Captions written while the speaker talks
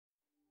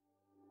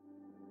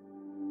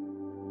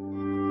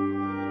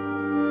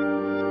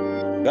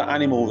The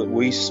animal that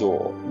we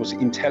saw was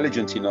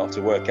intelligent enough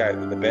to work out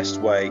that the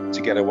best way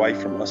to get away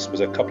from us was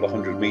a couple of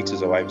 100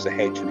 metres away was a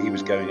hedge, and he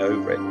was going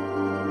over it.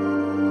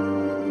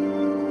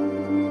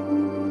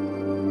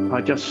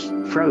 I just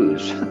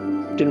froze.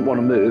 Didn't want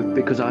to move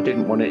because I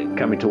didn't want it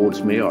coming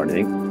towards me or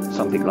anything,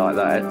 something like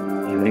that.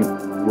 You think,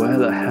 where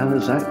the hell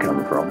has that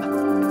come from?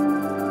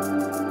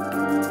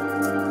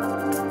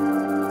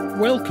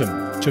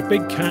 Welcome to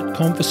Big Cat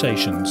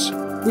Conversations.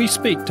 We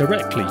speak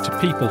directly to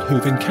people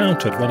who've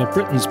encountered one of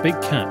Britain's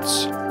big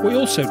cats. We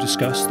also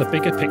discuss the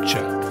bigger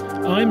picture.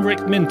 I'm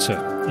Rick Minter,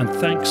 and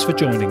thanks for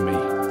joining me.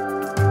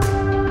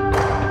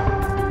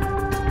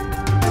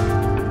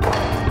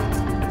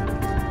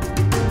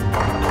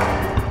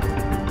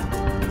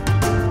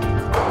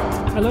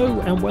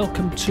 Hello and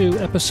welcome to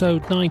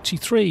episode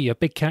 93 of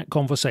Big Cat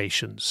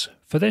Conversations.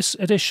 For this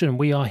edition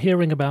we are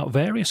hearing about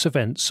various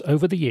events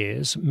over the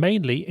years,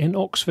 mainly in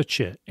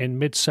Oxfordshire in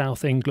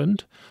mid-south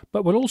England,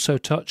 but we'll also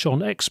touch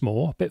on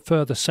Exmoor, a bit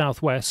further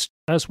southwest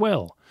as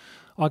well.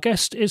 Our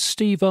guest is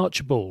Steve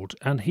Archibald,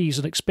 and he's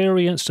an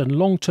experienced and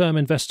long-term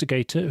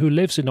investigator who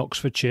lives in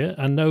Oxfordshire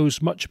and knows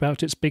much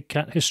about its big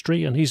cat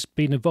history, and he's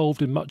been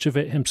involved in much of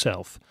it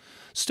himself.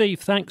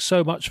 Steve, thanks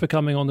so much for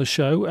coming on the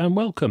show and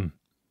welcome.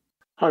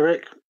 Hi,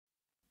 Rick.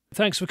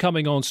 Thanks for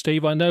coming on,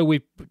 Steve. I know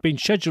we've been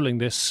scheduling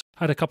this,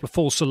 had a couple of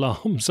false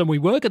alarms, and we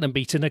were going to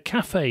meet in a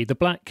cafe, the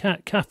Black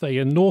Cat Cafe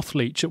in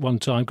Northleach at one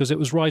time, because it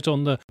was right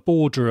on the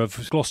border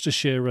of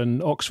Gloucestershire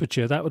and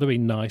Oxfordshire. That would have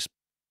been nice.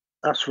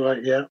 That's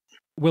right, yeah.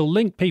 We'll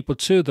link people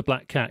to the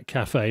Black Cat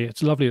Cafe.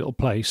 It's a lovely little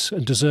place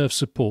and deserves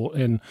support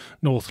in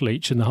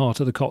Northleach, in the heart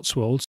of the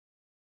Cotswolds.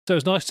 So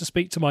it's nice to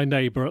speak to my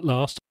neighbour at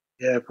last.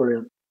 Yeah,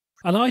 brilliant.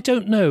 And I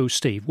don't know,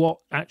 Steve, what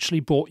actually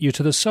brought you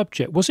to the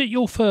subject. Was it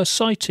your first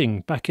sighting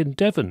back in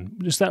Devon?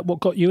 Is that what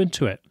got you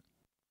into it?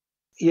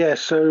 Yeah,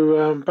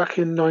 so back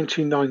in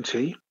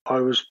 1990, I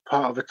was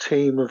part of a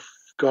team of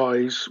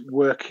guys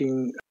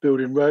working,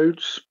 building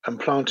roads and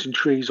planting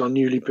trees on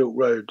newly built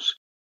roads.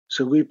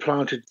 So we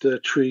planted the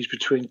trees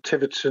between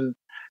Tiverton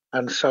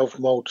and South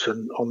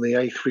Molton on the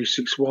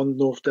A361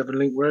 North Devon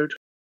Link Road.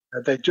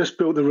 They just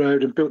built the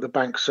road and built the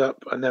banks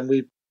up, and then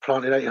we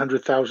planted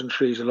 800,000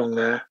 trees along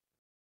there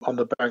on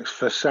the banks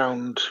for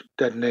sound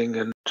deadening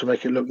and to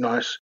make it look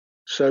nice.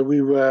 So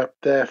we were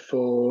there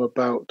for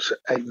about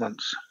 8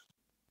 months.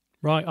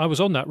 Right, I was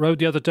on that road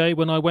the other day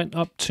when I went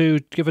up to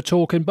give a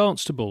talk in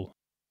Barnstable.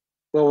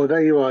 Well,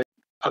 there you are.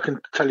 I can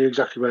tell you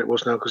exactly where it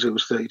was now because it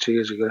was 32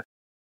 years ago.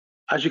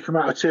 As you come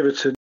out of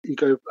Tiverton, you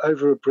go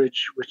over a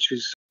bridge which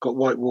has got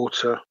white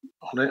water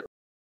on it.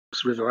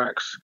 It's River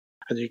Axe.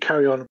 And you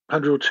carry on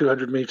 100 or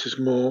 200 metres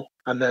more,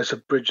 and there's a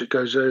bridge that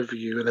goes over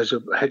you, and there's a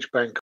hedge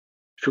bank.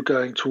 If you're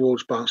going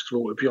towards Barnstable,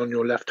 it would be on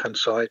your left-hand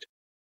side.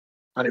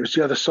 And it was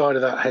the other side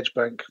of that hedge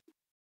bank.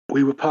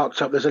 We were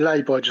parked up. There's a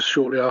lay-by just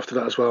shortly after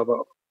that as well,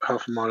 about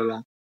half a mile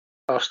along.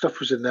 Our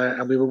stuff was in there,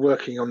 and we were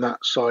working on that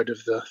side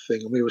of the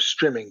thing, and we were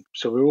strimming.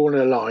 So we were all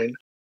in a line,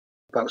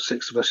 about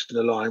 6 of us in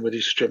a line with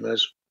these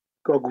strimmers,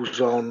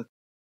 goggles on,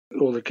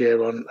 all the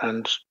gear on,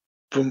 and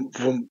vroom,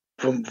 vroom,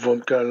 vroom,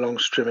 vroom, going along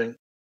strimming.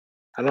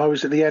 And I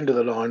was at the end of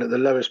the line, at the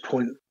lowest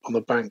point on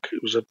the bank.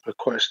 It was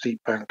quite a steep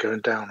bank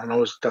going down, and I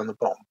was down the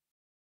bottom.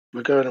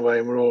 We're going away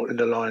and we're all in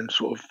the line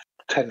sort of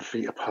 10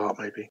 feet apart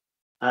maybe.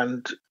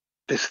 And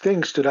this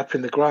thing stood up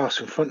in the grass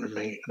in front of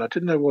me, and I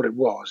didn't know what it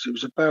was. It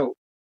was about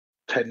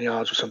 10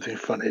 yards or something in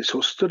front. It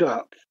sort of stood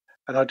up,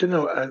 and I didn't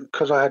know,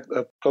 because I had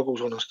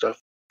goggles on and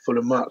stuff full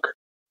of muck,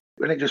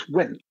 and it just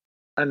went.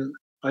 And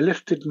I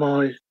lifted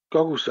my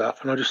goggles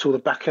up and I just saw the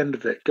back end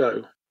of it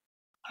go.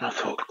 And I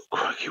thought,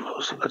 crikey, what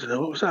was it? I don't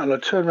know, what was that? And I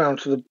turned around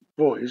to the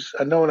boys,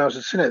 and no one else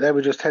had seen it. They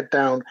were just head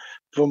down,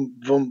 vum,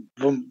 vum,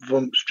 vum,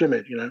 vum,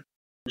 strimming, you know.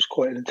 It was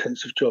quite an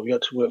intensive job. You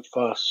had to work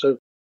fast. So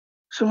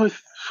I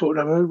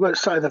thought, we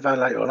sat in the van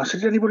later on. I said,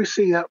 did anybody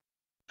see that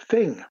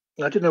thing?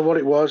 And I didn't know what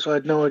it was. I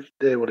had no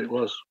idea what it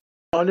was.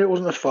 I knew it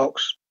wasn't a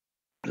fox.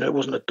 I knew it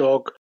wasn't a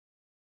dog.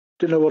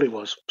 Didn't know what it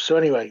was. So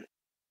anyway,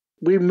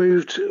 we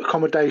moved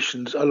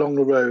accommodations along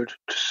the road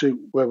to suit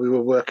where we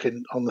were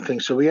working on the thing.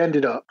 So we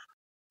ended up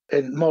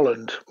in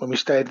Molland when we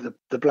stayed at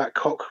the Black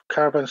Cock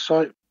caravan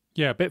site.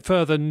 Yeah, a bit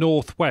further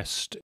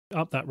northwest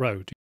up that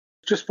road.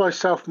 Just by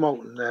South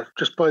Molton there.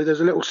 There's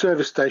a little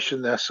service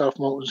station there, South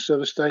Molton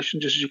service station,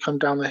 just as you come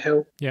down the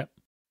hill. Yeah.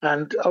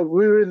 And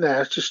we were in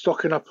there just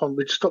stocking up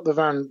we'd stopped the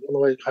van on the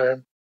way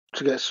home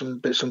to get some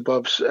bits and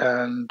bobs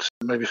and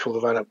maybe fill the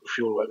van up with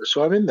fuel or whatever.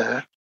 So I'm in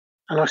there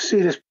and I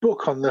see this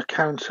book on the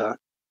counter,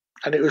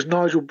 and it was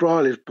Nigel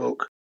Briley's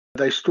book,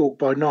 They Stalk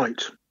by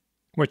Night.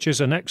 Which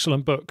is an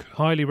excellent book,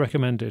 highly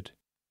recommended.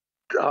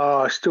 Oh,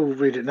 I still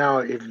read it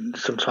now even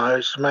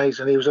sometimes. It's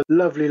amazing. He was a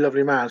lovely,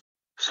 lovely man.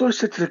 So I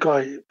said to the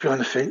guy behind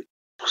the thing,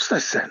 what's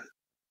this then? And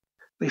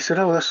he said,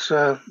 oh, that's,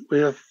 we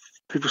have,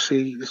 people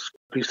see this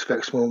piece of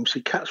Exmoor and see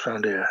cats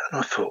around here.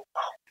 And I thought,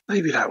 oh,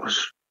 maybe that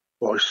was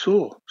what I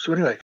saw. So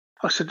anyway,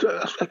 I said,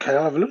 okay,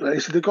 I'll have a look at it. He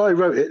said, the guy who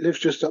wrote it lives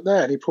just up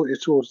there, and he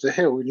pointed towards the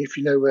hill. And if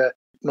you know where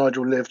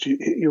Nigel lived,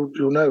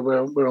 you'll know where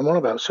I'm on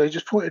about. So he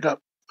just pointed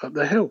up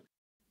the hill.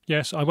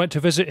 Yes, I went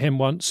to visit him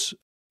once.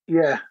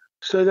 Yeah.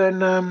 So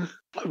then I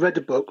read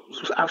the book,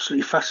 was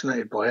absolutely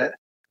fascinated by it,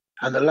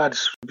 and the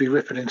lads would be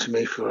ripping into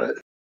me for it.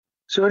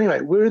 So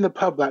anyway, we're in the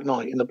pub that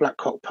night, in the Black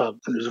Cock pub,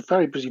 and it was a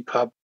very busy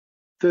pub.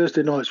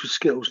 Thursday nights was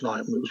Skittles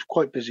night, and it was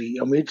quite busy,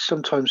 and we'd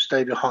sometimes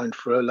stay behind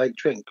for a late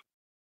drink.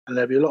 And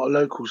there'd be a lot of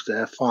locals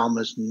there,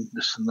 farmers and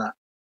this and that.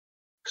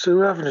 So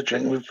we're having a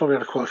drink, we've probably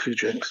had quite a few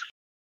drinks.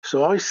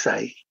 So I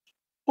say,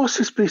 what's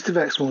this beast of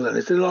Exmoor then?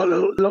 Is it like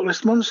a Loch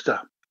Ness Monster?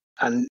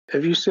 And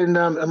have you seen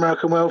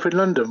American Werewolf in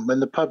London, when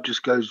the pub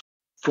just goes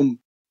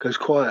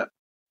quiet?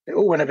 It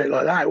all went a bit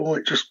like that.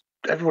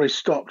 Everybody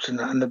stopped,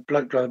 and the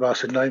bloke by the bar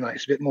said, no, mate,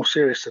 it's a bit more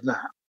serious than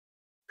that.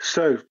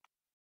 So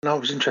I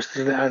was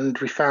interested in it, and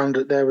we found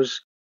that there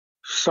was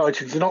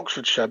sightings in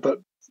Oxfordshire. But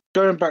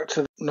going back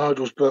to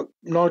Nigel's book,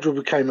 Nigel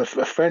became a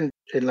friend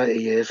in later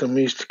years, and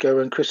we used to go,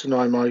 and Chris and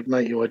I, my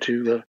mate who I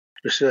do the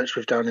research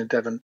with down in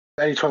Devon,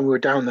 anytime we were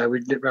down there,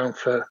 we'd nip round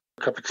for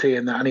a cup of tea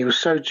and that. And he was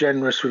so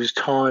generous with his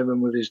time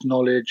and with his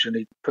knowledge, and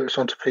he put us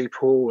onto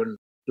people and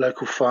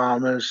local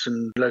farmers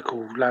and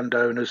local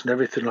landowners and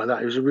everything like that.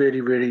 He was a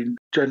really, really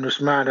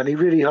generous man, and he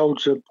really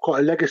holds quite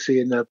a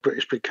legacy in the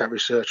British big cat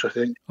research, I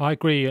think. I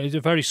agree. He's a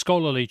very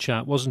scholarly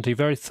chap, wasn't he?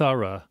 Very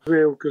thorough.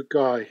 Real good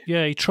guy.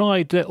 Yeah, he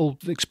tried little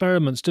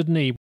experiments, didn't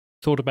he?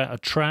 Thought about a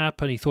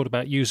trap, and he thought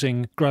about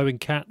growing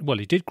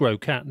he did grow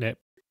catnip.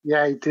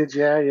 Yeah, he did,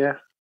 yeah.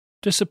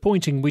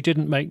 Disappointing we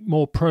didn't make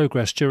more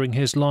progress during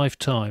his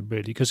lifetime,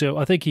 really, because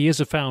I think he is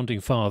a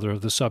founding father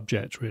of the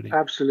subject, really.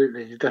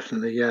 Absolutely,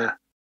 definitely, yeah.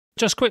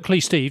 Just quickly,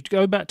 Steve,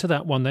 go back to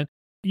that one then.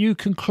 You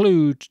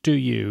conclude, do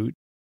you,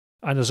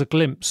 and as a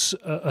glimpse,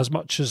 as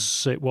much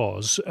as it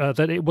was,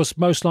 that it was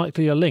most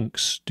likely a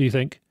lynx, do you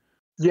think?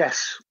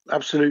 Yes,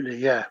 absolutely,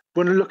 yeah.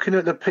 When looking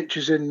at the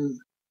pictures in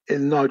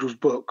Nigel's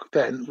book,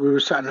 then we were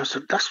sat and I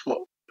said, that's what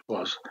it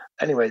was.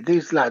 Anyway,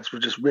 these lads were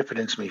just ripping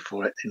into me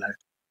for it,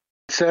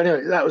 So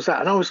anyway, that was that.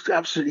 And I was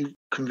absolutely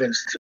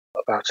convinced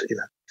about it,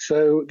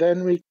 So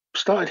then we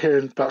started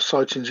hearing about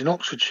sightings in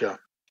Oxfordshire,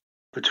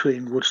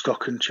 between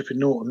Woodstock and Chipping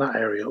Norton, that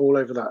area, all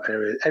over that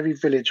area. Every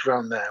village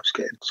around there was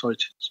getting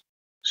sightings.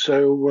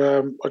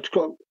 So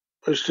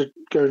I used to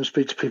go and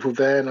speak to people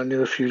there, and I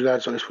knew a few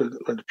lads I went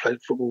to play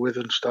football with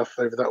and stuff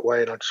over that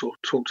way, and I'd sort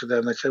of talk to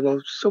them. They'd say,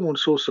 well, someone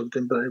saw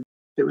something, but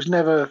it was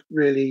never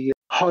really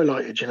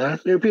highlighted,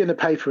 It would be in the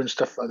paper and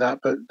stuff like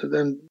that, but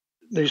then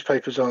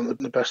newspapers aren't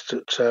the best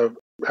at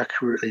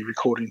accurately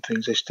recording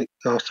things. They stick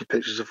nasty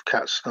pictures of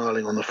cats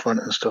snarling on the front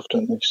and stuff,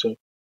 don't they? So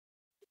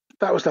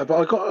that was that.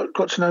 But I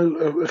got to know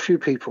a few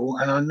people,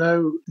 and I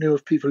knew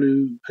of people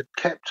who had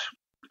kept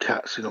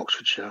cats in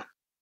Oxfordshire.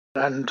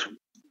 And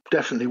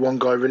definitely one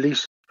guy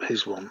released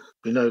his one.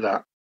 We know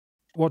that.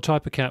 What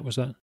type of cat was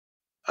that?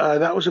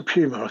 That was a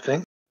puma, I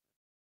think.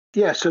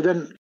 Yeah, so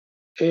then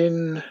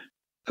in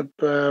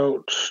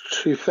about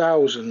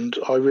 2000,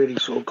 I really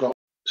sort of got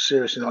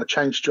serious. I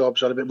changed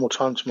jobs. I had a bit more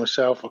time to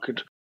myself. I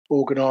could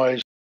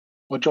organise.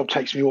 My job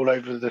takes me all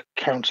over the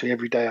county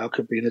every day. I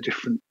could be in a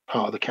different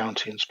part of the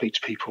county and speak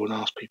to people and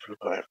ask people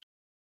about it.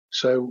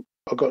 So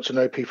I got to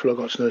know people. I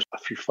got to know a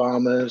few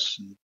farmers,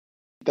 and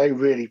they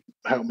really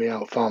help me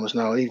out, farmers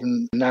now.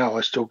 Even now,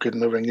 I still give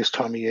them a ring this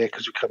time of year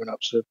because we're coming up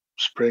to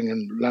spring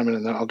and lambing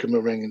and that. I'll give them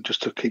a ring, and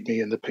just to keep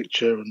me in the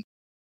picture and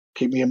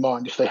keep me in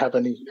mind if they have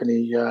any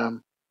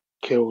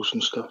kills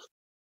and stuff.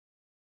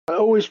 I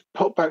always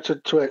pop back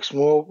to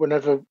Exmoor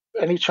whenever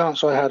any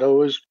chance I had. I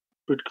always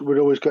would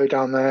always go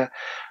down there.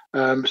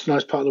 It's a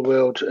nice part of the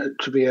world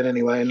to be in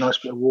anyway, a nice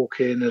bit of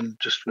walking and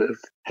just a bit of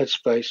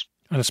headspace.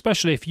 And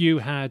especially if you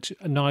had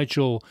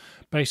Nigel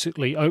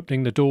basically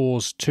opening the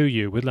doors to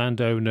you with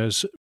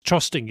landowners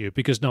trusting you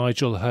because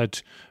Nigel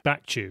had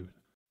backed you.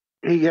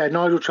 Yeah,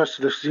 Nigel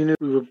trusted us. He knew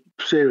we were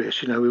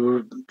serious, we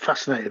were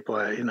fascinated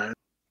by it,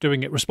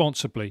 Doing it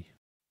responsibly.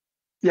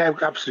 Yeah,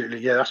 absolutely.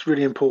 Yeah, that's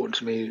really important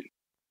to me.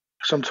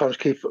 Sometimes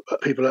keep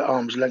people at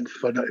arm's length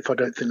if I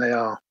don't think they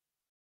are.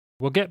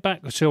 We'll get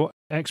back to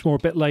Exmoor a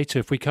bit later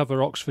if we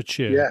cover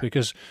Oxfordshire,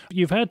 because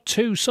you've had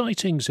 2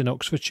 sightings in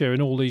Oxfordshire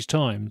in all these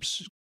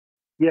times.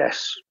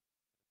 Yes.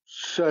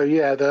 So,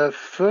 yeah, the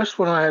first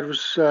one I had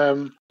was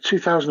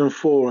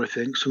 2004, I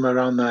think, somewhere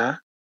around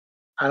there.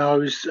 And I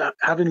was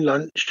having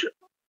lunch.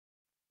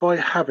 By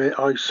habit,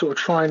 I sort of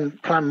try and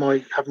have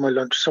my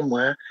lunch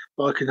somewhere,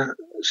 but I can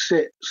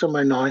sit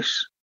somewhere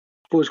nice.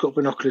 I've always got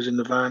binoculars in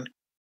the van,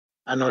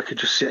 and I could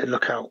just sit and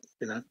look out,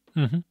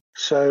 Mm-hmm.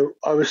 So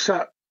I was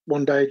sat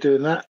one day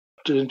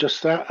doing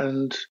just that,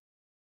 and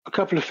a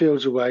couple of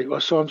fields away.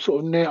 So I'm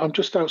sort of I'm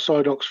just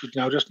outside Oxford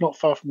now, just not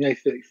far from the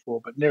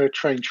A34, but near a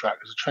train track.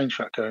 There's a train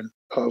track going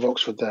out of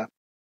Oxford there.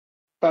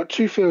 About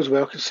 2 fields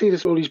away, I could see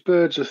all these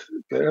birds,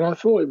 and I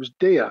thought it was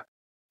deer.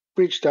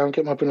 Reached down,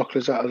 get my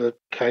binoculars out of the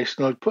case,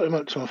 and I put them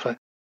up to my face,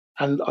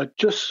 and I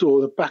just saw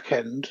the back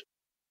end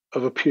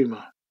of a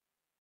puma.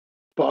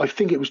 But I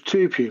think it was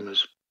 2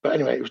 pumas. But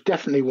anyway, it was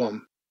definitely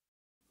one.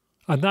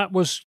 And that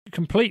was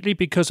completely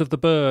because of the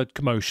bird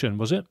commotion,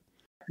 was it?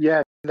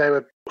 Yeah, they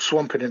were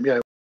swamping him,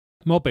 yeah.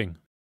 Mobbing?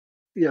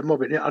 Yeah,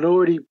 mobbing. I'd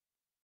already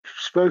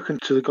spoken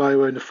to the guy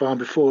who owned the farm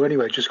before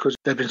anyway, just because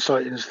there'd been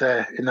sightings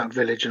there in that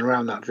village and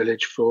around that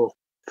village for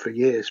for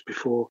years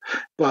before.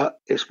 But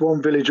it's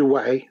one village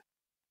away.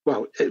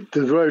 Well,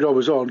 the road I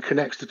was on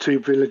connects the two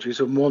villages,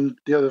 and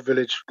the other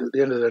village at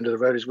the end of the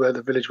road is where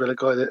the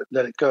guy that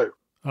let it go.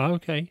 Oh,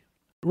 okay.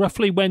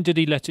 Roughly when did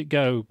he let it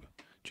go,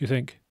 do you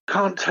think?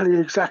 Can't tell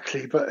you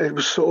exactly, but it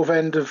was sort of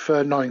end of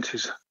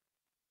 90s.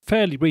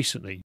 Fairly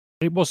recently.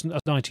 It wasn't a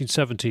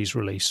 1970s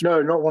release.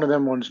 No, not one of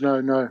them ones,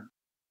 no.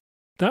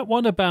 That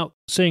one about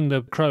seeing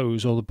the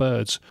crows or the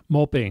birds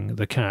mobbing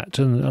the cat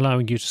and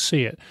allowing you to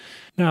see it.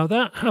 Now,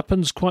 that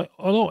happens quite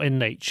a lot in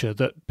nature,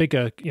 that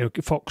bigger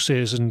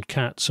foxes and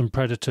cats and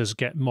predators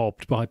get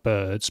mobbed by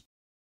birds.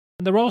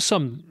 And there are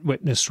some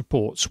witness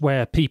reports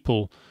where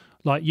people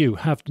like you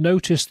have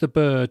noticed the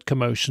bird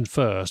commotion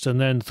first and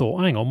then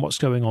thought, hang on, what's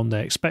going on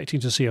there, expecting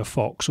to see a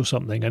fox or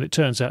something, and it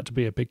turns out to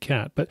be a big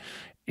cat. But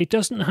it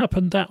doesn't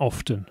happen that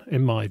often,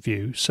 in my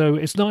view. So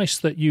it's nice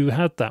that you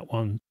had that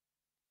one.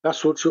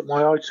 That's what took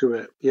my eye to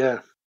it, yeah.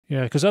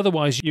 Yeah, because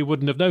otherwise you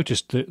wouldn't have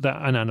noticed that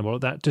an animal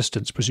at that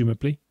distance,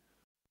 presumably.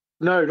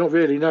 No, not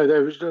really, no.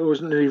 I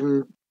wasn't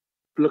even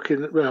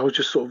looking, well, I was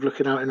just sort of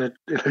looking out in a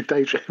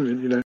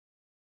daydream,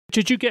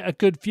 Did you get a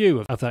good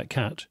view of that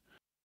cat?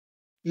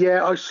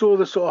 Yeah, I saw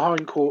the sort of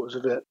hindquarters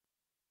of it.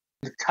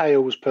 The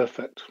tail was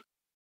perfect,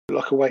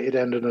 like a weighted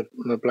end and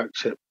a black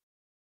tip.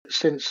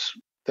 Since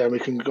then, we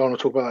can go on and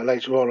talk about that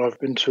later on. I've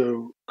been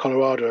to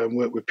Colorado and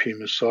worked with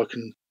pumas, so I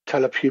can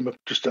tell a puma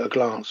just at a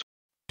glance.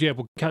 Yeah,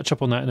 we'll catch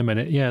up on that in a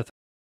minute, yeah.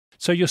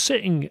 So you're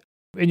sitting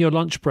in your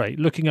lunch break,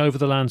 looking over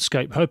the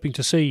landscape, hoping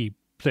to see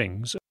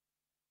things.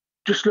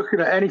 Just looking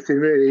at anything,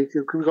 really.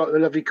 We've got the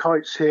lovely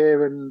kites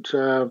here and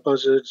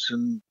buzzards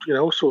and,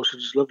 all sorts of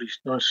just lovely,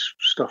 nice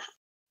stuff.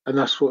 And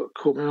that's what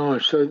caught my eye.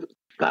 So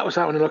that was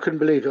happening. I couldn't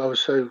believe it. I was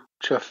so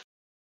chuffed.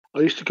 I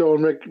used to go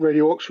on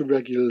Radio Oxford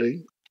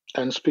regularly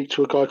and speak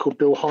to a guy called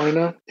Bill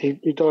Heiner. He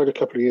died a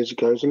couple of years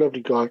ago. He's a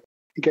lovely guy.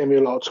 He gave me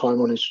a lot of time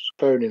on his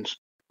phone-in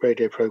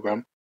radio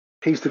programme.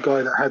 He's the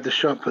guy that had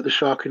put the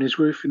shark in his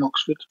roof in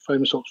Oxford,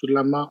 famous Oxford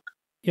landmark.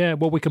 Yeah,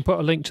 well, we can put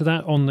a link to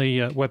that on the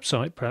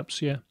website,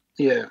 perhaps, yeah.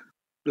 Yeah,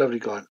 lovely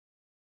guy.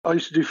 I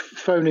used to do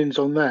phone-ins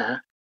on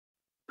there.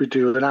 We'd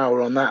do an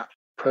hour on that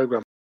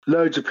programme.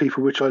 Loads of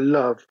people, which I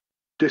love,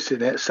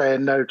 dissing it,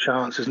 saying no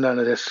chance, there's none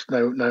of this,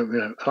 no. And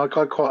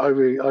I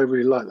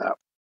really like that.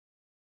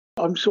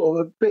 I'm sort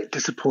of a bit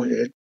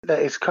disappointed that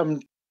it's come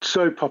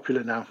so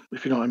popular now,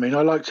 if you know what I mean.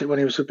 I liked it when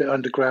it was a bit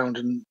underground,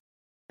 and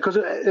because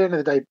at the end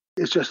of the day,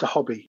 it's just a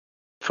hobby.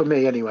 For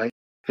me, anyway,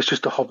 it's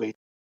just a hobby.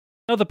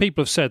 Other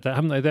people have said that,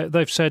 haven't they?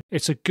 They've said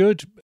it's a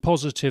good,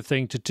 positive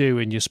thing to do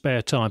in your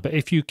spare time, but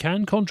if you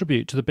can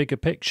contribute to the bigger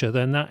picture,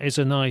 then that is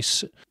a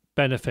nice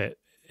benefit,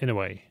 in a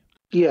way.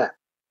 Yeah,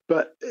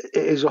 but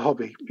it is a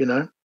hobby,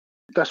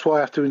 That's why I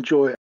have to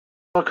enjoy it.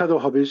 Like other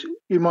hobbies,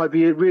 you might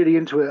be really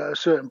into it at a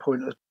certain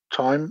point of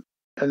time,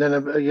 and then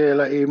a year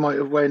later you might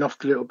have waned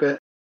off a little bit,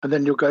 and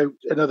then you'll go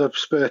another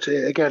spurt at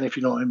it again, if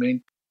you know what I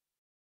mean.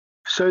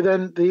 So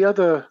then the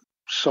other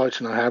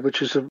sighting I had,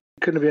 which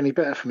couldn't be any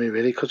better for me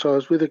really, because I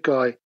was with a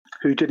guy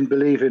who didn't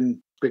believe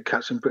in big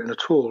cats in Britain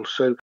at all.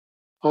 So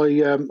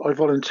I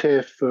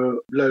volunteer for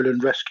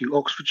Lowland Rescue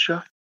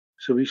Oxfordshire.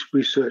 So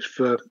we search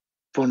for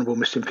vulnerable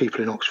missing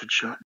people in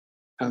Oxfordshire.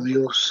 And we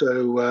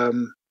also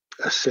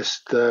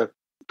assist the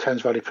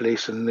Thames Valley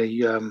Police and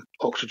the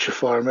Oxfordshire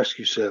Fire and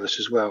Rescue Service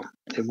as well,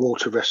 in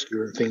water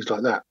rescue and things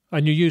like that.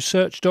 And you use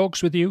search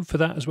dogs with you for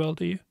that as well,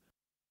 do you?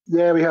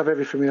 Yeah, we have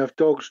everything. We have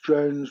dogs,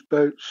 drones,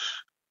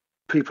 boats,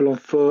 people on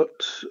foot.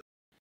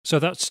 So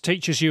that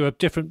teaches you a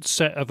different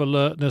set of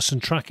alertness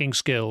and tracking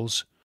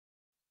skills.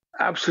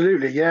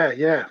 Absolutely,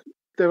 yeah.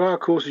 There are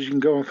courses you can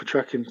go on for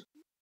tracking.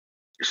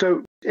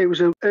 So it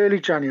was early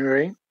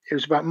January. It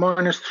was about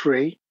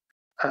 -3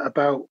 at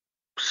about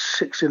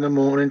 6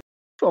 a.m.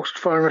 Oxford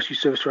Fire and Rescue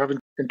Service were having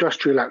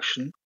industrial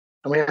action,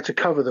 and we had to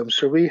cover them.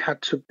 So we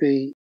had to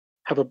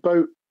have a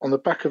boat on the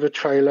back of a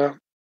trailer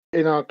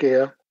in our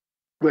gear,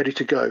 ready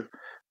to go.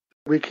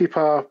 We keep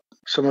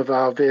some of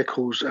our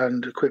vehicles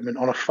and equipment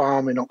on a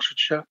farm in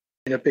Oxfordshire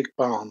in a big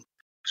barn.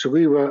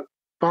 So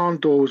barn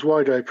door was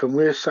wide open.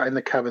 We're sat in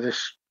the cab of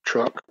this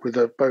truck with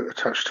a boat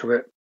attached to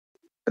it.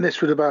 And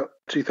this was about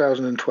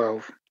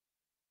 2012.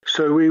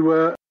 So we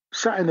were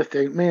sat in the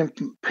thing, me and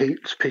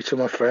Peter,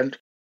 my friend,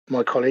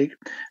 my colleague,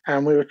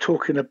 and he was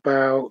talking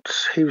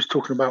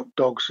about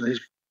dogs, and his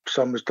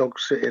son was dog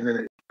sitting,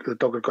 and the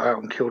dog had got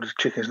out and killed his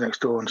chickens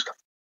next door and stuff.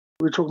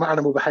 We were talking about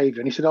animal behaviour,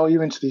 and he said, "Oh,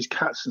 you're into these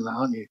cats and that,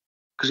 aren't you?"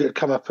 Because it had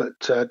come up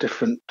at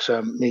different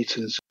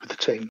meetings with the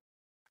team.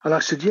 And I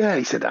said, "Yeah."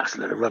 He said, "That's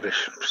a load of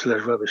rubbish. It's a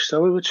load of rubbish."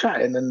 So we were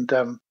chatting, and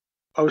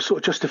I was sort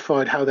of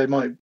justified how they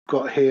might have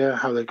got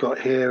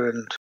here,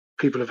 and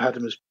people have had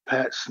them as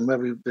pets,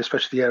 and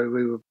especially the area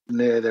we were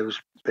near, there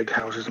was big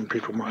houses and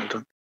people might have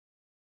done.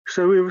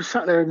 So we were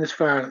sat there in this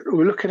van. We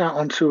were looking out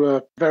onto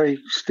a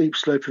very steep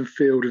sloping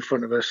field in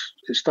front of us.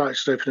 It started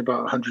sloping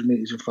about 100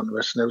 metres in front of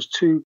us, and there was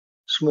 2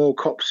 small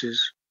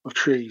copses of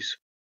trees.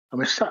 And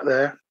we sat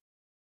there,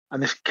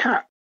 and this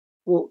cat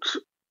walked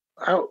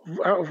out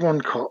of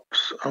one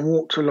copse and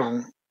walked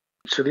along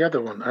to the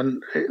other one.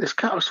 And this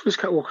cat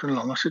walking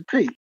along. I said,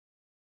 "Pete,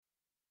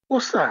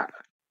 what's that?"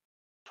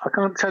 I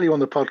can't tell you on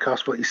the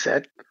podcast what he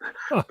said,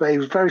 Oh. but he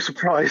was very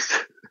surprised.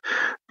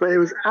 But it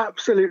was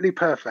absolutely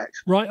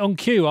perfect. Right on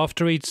cue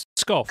after he'd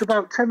scoffed.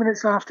 About 10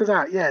 minutes after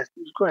that, yeah, it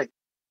was great.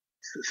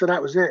 So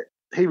that was it.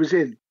 He was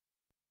in.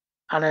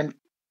 And then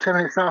 10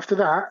 minutes after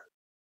that,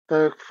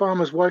 the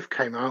farmer's wife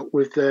came out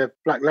with the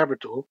black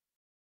Labrador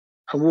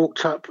and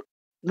walked up,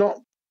 not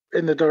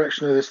in the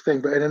direction of this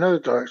thing, but in another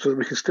direction that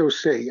we can still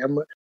see. And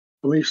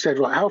we said,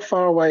 right, how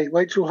far away,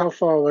 wait till how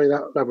far away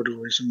that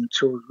Labrador is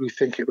until we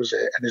think it was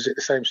it. And is it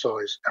the same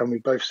size? And we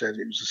both said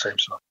it was the same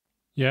size.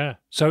 Yeah.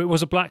 So it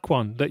was a black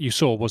one that you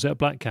saw. Was it a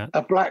black cat?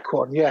 A black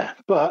one, yeah.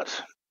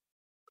 But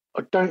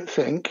I don't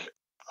think,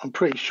 I'm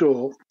pretty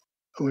sure,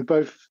 and we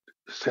both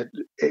said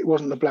it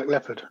wasn't the black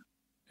leopard.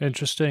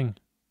 Interesting.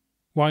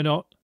 Why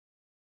not?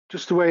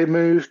 Just the way it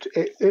moved,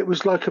 it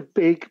was like a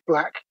big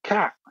black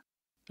cat.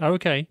 Oh,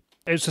 okay.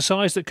 It's the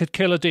size that could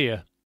kill a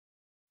deer.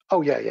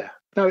 Oh, yeah, yeah.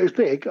 No, it was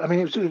big. I mean,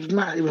 it was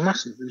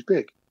massive. It was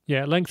big.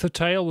 Yeah. Length of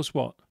tail was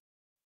what?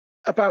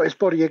 About his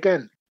body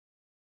again.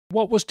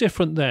 What was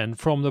different then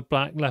from the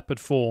black leopard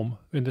form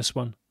in this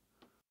one?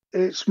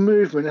 Its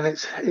movement and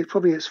it's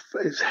probably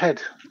its head,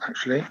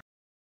 actually.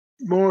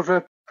 More of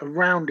a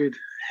rounded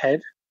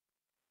head,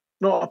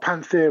 not a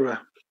panthera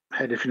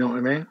head, if you know what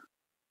I mean.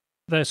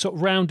 They're sort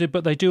of rounded,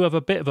 but they do have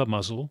a bit of a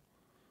muzzle.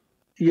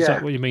 Yeah. Is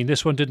that what you mean?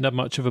 This one didn't have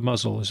much of a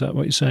muzzle. Is that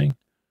what you're saying?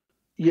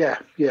 Yeah,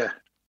 yeah.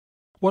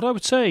 What I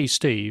would say,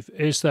 Steve,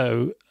 is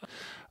though,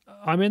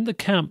 I'm in the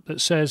camp that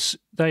says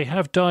they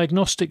have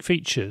diagnostic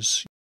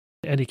features,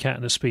 any cat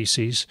in a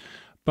species,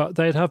 but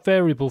they'd have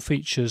variable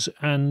features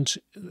and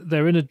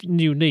they're in a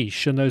new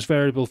niche and those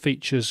variable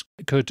features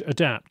could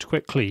adapt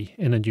quickly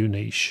in a new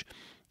niche.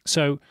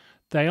 So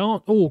they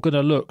aren't all going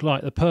to look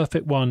like the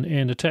perfect one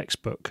in a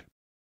textbook.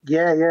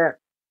 Yeah, yeah.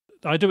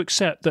 I do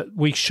accept that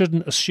we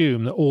shouldn't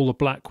assume that all the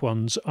black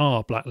ones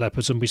are black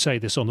leopards, and we say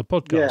this on the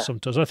podcast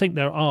sometimes. I think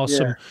there are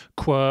some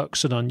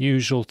quirks and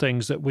unusual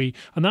things that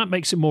and that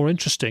makes it more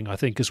interesting, I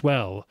think, as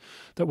well,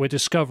 that we're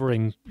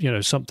discovering,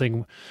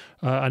 something,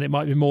 and it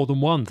might be more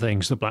than one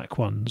thing's the black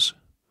ones.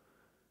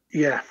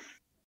 Yeah.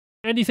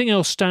 Anything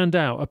else stand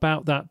out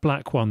about that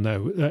black one,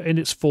 though, in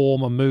its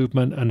form and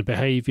movement and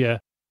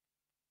behaviour?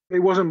 It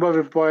wasn't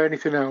bothered by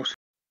anything else.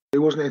 It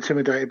wasn't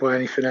intimidated by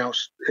anything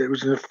else. It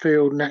was in a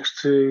field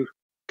next to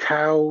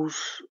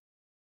cows.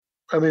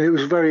 I mean, it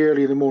was very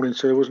early in the morning,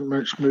 so there wasn't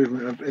much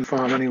movement in the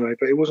farm anyway,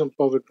 but it wasn't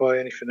bothered by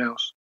anything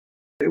else.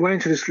 It went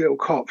into this little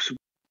copse.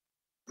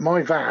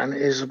 My van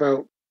is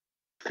about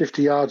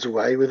 50 yards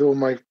away with all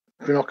my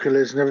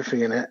binoculars and everything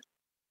in it,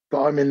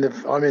 but I'm in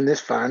this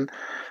van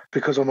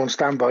because I'm on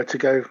standby to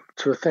go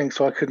to a thing,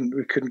 so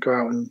we couldn't go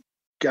out and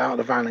get out of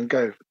the van and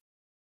go.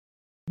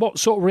 What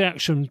sort of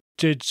reaction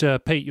did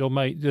Pete, your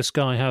mate, this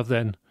guy, have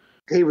then?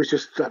 He was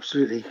just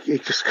absolutely, he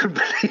just couldn't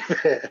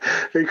believe it.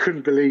 He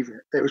couldn't believe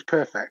it. It was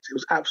perfect. It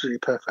was absolutely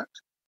perfect.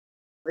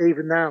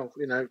 Even now,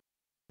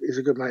 he's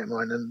a good mate of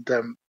mine.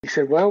 And he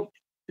said,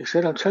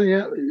 I'm telling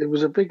you, it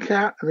was a big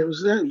cat and it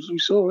was there. We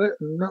saw it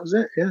and that was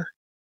it, yeah.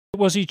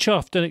 Was he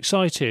chuffed and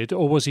excited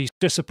or was he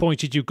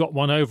disappointed you got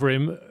one over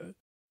him?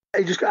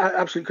 He just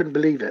absolutely couldn't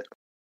believe it.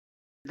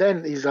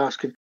 Then he's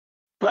asking,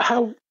 but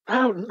how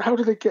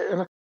did they get...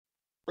 And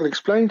I'll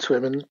explain to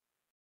him,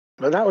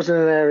 but that was in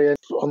an area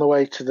on the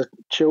way to the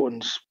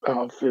Chilterns.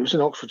 It was in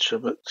Oxfordshire,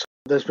 but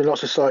there's been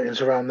lots of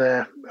sightings around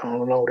there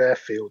on an old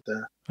airfield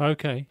there.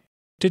 Okay.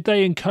 Did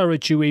they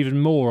encourage you even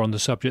more on the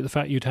subject, the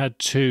fact you'd had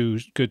 2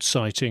 good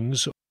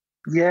sightings?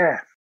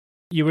 Yeah.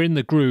 You were in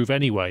the groove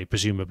anyway,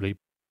 presumably.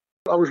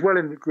 I was well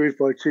in the groove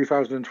by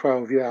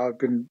 2012, yeah. I've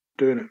been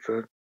doing it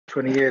for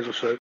 20 years or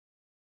so.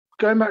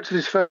 Going back to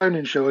this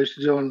phoning show I used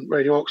to do on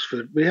Radio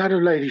Oxford, we had a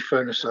lady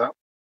phone us up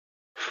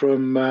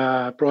from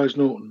Bryce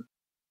Norton,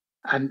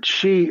 and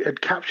she had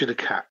captured a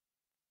cat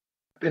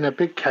in a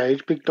big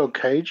dog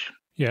cage.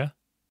 Yeah.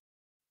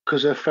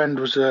 Because her friend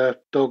was a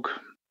dog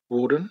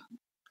warden,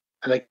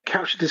 and they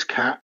captured this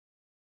cat.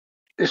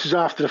 This is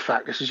after the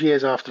fact. This is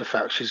years after the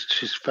fact.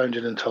 She's phoned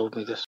in and told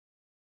me this.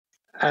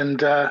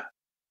 And her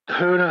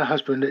and her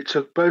husband, it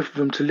took both of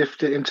them to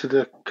lift it into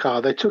the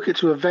car. They took it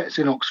to a vet's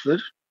in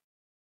Oxford,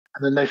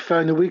 and then they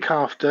phoned the week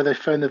after. They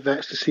phoned the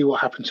vets to see what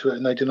happened to it,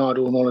 and they denied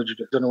all knowledge of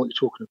it. Don't know what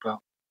you're talking about.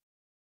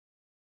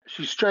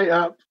 She's straight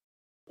up.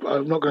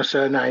 I'm not going to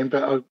say her name,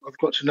 but I've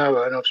got to know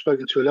her, and I've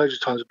spoken to her loads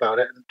of times about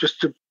it, just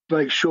to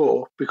make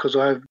sure, because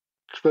I've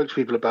spoken to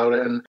people about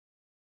it, and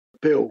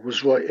Bill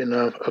was writing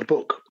a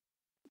book.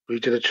 We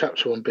did a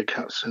chapter on big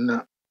cats in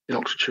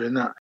Oxfordshire in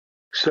that.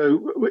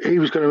 So he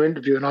was going to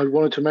interview, and I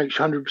wanted to make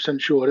 100%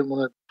 sure. I didn't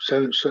want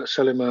to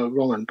sell him a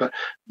wrong one, but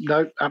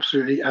no,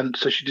 absolutely. And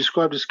so she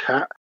described this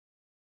cat.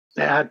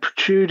 It had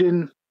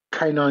protruding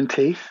canine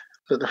teeth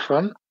at the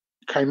front,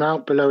 came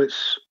out below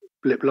its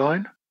lip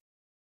line.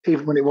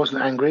 Even when it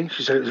wasn't angry,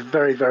 she said it was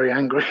very, very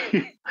angry.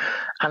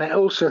 And it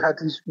also had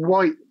these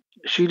white,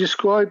 she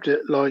described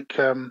it like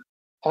on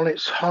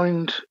its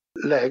hind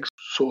legs,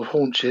 sort of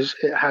haunches,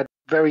 it had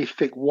very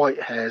thick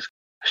white hairs.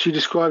 She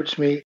described it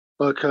to me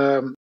like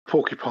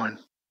porcupine,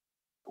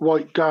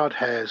 white guard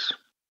hairs.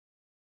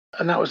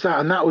 And that was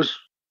that. And that was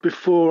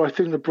before, I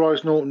think the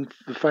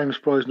famous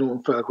Bryce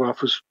Norton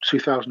photograph was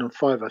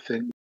 2005, I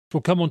think.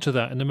 We'll come on to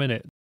that in a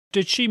minute.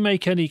 Did she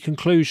make any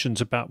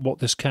conclusions about what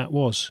this cat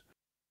was?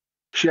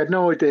 She had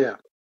no idea.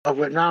 I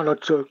went round, I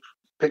took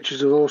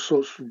pictures of all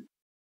sorts of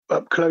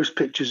up-close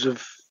pictures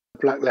of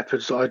black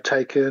leopards that I'd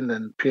taken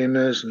and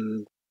pumas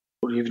and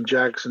even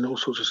jags and all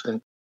sorts of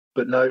things.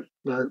 But no.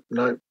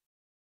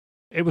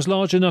 It was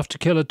large enough to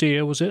kill a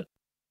deer, was it?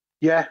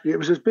 Yeah, it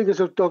was as big as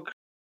a dog.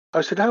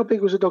 I said, how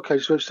big was a dog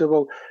cage? So she said,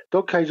 well,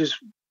 dog cages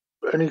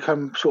only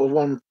come sort of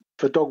one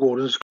for dog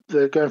wardens.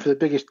 They're going for the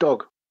biggest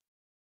dog.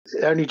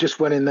 It only just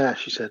went in there,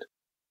 she said.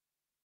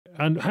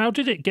 And how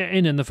did it get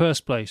in the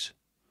first place?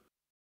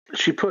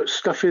 She put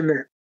stuff in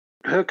there.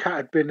 Her cat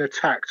had been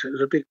attacked. It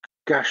was a big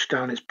gash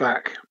down its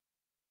back.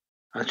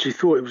 And she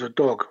thought it was a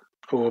dog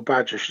or a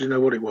badger. She didn't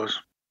know what it was.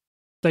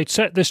 They'd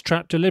set this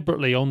trap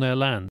deliberately on their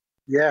land.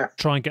 Yeah.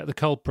 Try and get the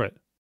culprit.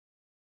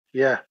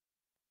 Yeah.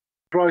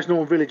 Bryce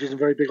Norton Village isn't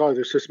very big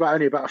either, so it's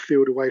only about a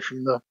field away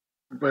from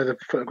where the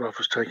photograph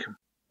was taken.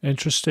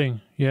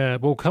 Interesting. Yeah,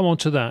 we'll come on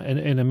to that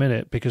in a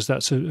minute, because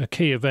that's a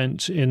key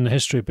event in the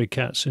history of big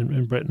cats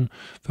in Britain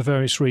for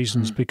various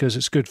reasons, because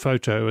it's a good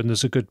photo and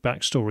there's a good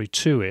backstory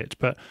to it.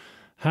 But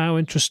how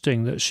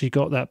interesting that she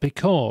got that,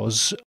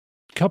 because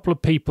a couple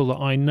of people that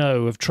I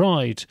know have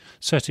tried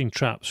setting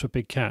traps for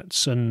big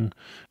cats, and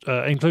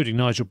including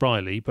Nigel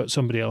Briley, but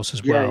somebody else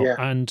as well,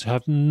 and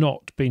have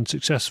not been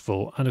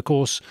successful. And of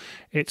course,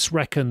 it's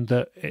reckoned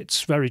that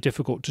it's very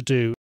difficult to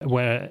do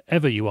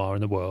wherever you are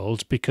in the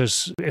world,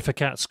 because if a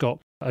cat's got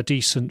a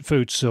decent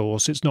food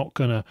source, it's not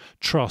going to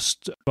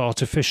trust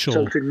artificial...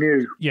 Something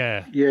new.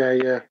 Yeah.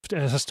 Yeah. It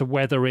has to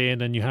weather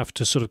in, and you have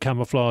to sort of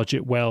camouflage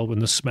it well with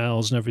the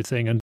smells and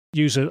everything, and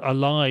use a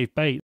live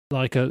bait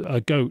like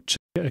a goat,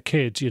 a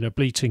kid,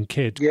 bleating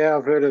kid. Yeah,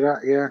 I've heard of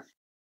that, yeah.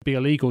 It'd be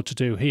illegal to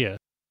do here.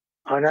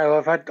 I know,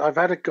 I've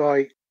had a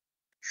guy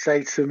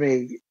say to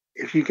me,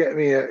 if you get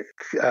me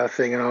a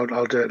thing and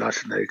I'll do it, and I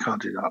said, no, you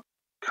can't do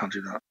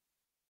that.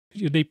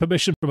 You need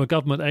permission from a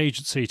government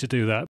agency to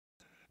do that.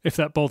 If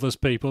that bothers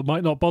people, it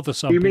might not bother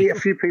some people. You meet a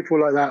few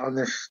people like that in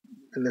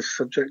this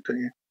subject, don't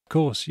you? Of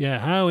course, yeah.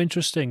 How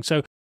interesting.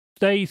 So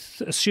they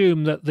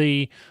assume that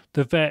the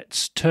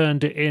vets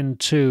turned it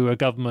into a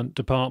government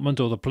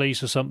department or the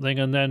police or something,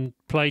 and then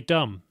played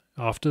dumb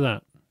after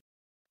that.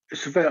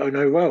 It's a vet I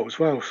know well as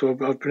well, so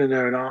I've been in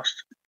there and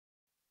asked.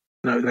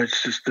 No, they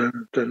just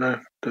don't know.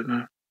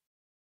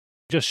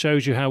 Just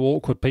shows you how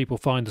awkward people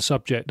find the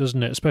subject,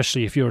 doesn't it?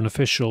 Especially if you're an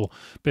official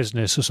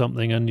business or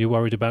something and you're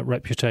worried about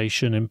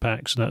reputation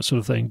impacts and that sort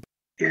of thing.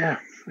 Yeah.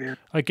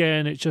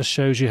 Again, it just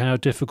shows you how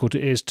difficult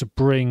it is to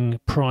bring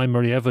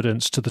primary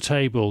evidence to the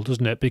table,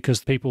 doesn't it?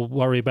 Because people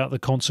worry about the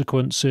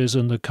consequences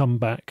and the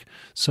comeback,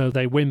 so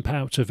they wimp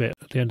out of it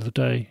at the end of the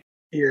day.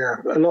 Yeah,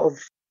 a lot of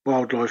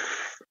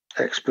wildlife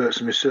experts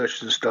and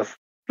researchers and stuff,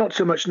 not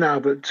so much now,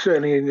 but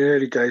certainly in the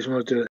early days when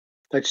I did it,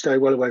 they'd stay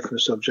well away from the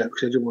subject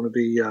because they didn't want to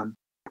be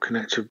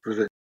connected with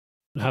it.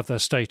 Have their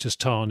status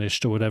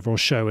tarnished or whatever, or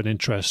show an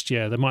interest.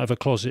 Yeah, they might have a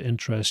closet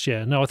interest.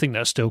 Yeah, no, I think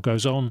that still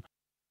goes on.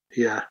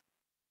 Yeah.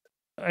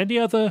 Any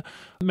other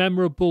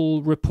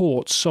memorable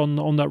reports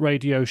on that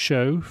radio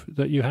show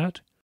that you had?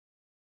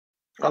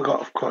 I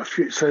got quite a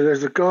few. So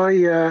there's a guy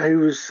who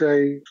was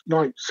a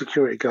night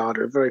security guard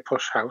at a very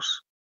posh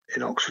house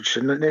in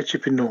Oxfordshire, near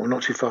Chipping Norton,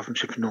 not too far from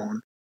Chipping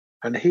Norton.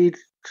 And he'd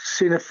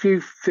seen a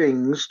few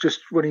things just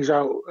when he's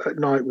out at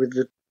night with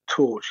the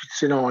torch. He'd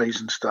seen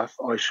eyes and stuff,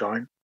 eye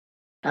shine.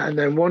 And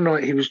then one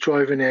night he was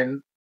driving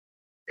in,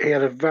 he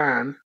had a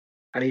van,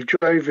 and he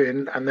drove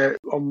in, and there,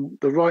 on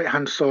the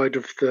right-hand side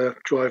of the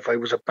driveway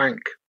was a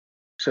bank.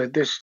 So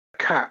this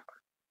cat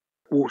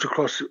walked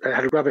across, it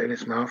had a rabbit in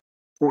its mouth,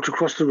 walked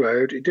across the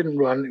road. It didn't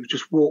run, it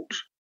just walked,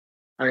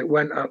 and it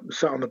went up and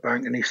sat on the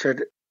bank, and he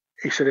said,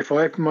 if I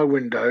opened my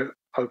window,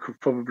 I could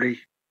probably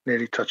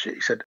nearly touch it.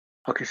 He said,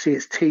 I could see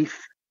its teeth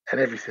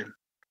and everything.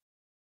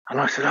 And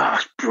I said,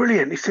 that's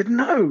brilliant. He said,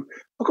 no,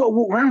 I've got to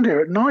walk around here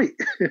at night.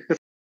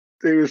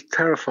 He was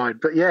terrified.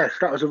 But yes,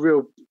 that was a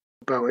real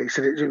about it. He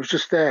said it was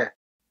just there.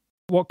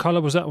 What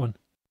colour was that one?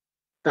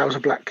 That was a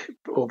black,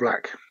 all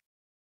black.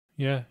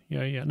 Yeah.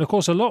 And of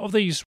course, a lot of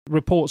these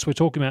reports we're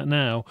talking about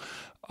now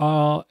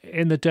are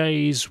in the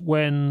days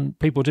when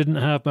people didn't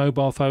have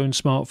mobile phones,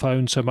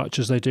 smartphones so much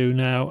as they do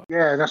now.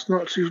 Yeah, that's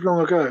not too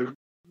long ago.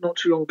 Not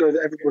too long ago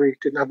that everybody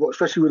didn't have one,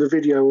 especially with a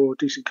video or a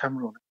decent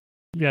camera on it.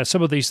 Yeah,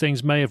 some of these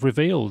things may have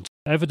revealed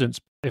evidence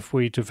if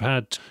we'd have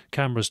had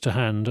cameras to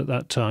hand at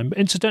that time.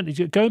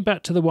 Incidentally, going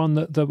back to the one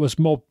that was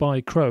mobbed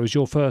by crows,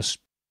 your first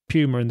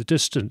puma in the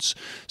distance,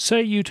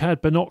 say you'd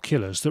had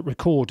binoculars that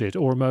recorded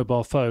or a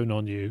mobile phone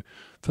on you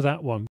for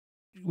that one,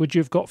 would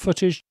you have got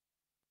footage?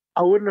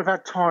 I wouldn't have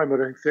had time, I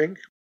don't think.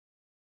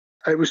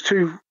 It was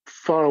too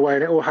far away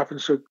and it all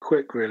happened so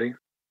quick, really.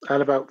 I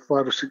had about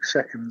 5 or 6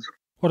 seconds.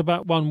 What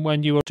about one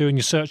when you were doing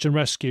your search and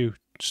rescue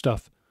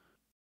stuff?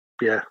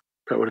 Yeah,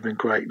 that would have been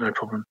great, no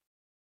problem.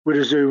 With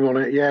a zoom on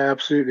it, yeah,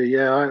 absolutely.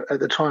 Yeah, at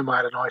the time I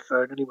had an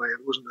iPhone anyway.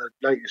 It wasn't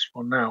the latest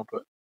one now, but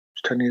it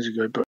was 10 years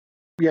ago. But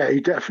yeah,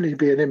 it'd definitely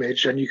be an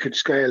image and you could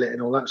scale it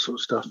and all that sort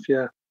of stuff,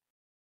 yeah.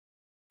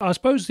 I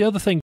suppose the other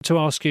thing to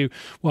ask you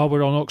while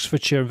we're on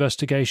Oxfordshire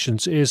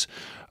investigations is,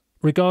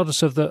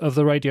 regardless of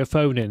the radio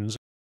phone-ins,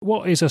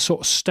 what is a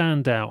sort of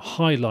standout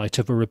highlight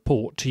of a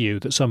report to you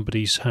that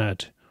somebody's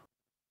had?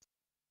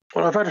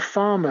 Well, I've had a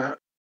farmer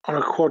on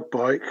a quad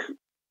bike,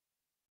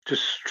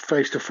 just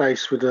face to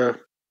face with a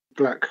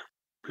black.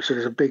 He said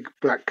there's a big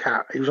black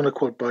cat. He was on a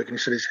quad bike, and he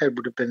said his head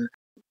would have been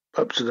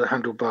up to the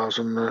handlebars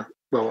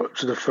up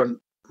to the front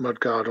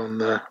mudguard on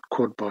the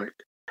quad bike,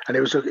 and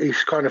it was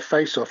he's kind of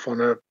face off on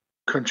a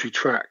country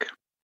track.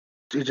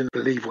 He didn't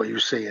believe what he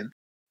was seeing, and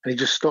he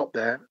just stopped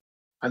there,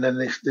 and then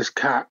this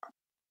cat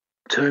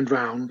turned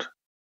round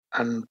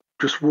and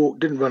just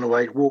didn't run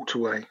away, walked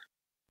away.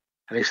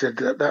 And he said,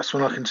 that's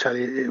when I can tell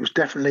you it was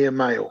definitely a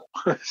male.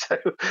 So,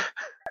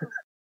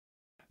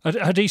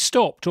 had he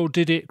stopped, or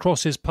did it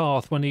cross his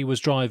path when he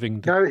was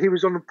driving? No, he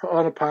was on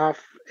a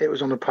path. It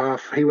was on a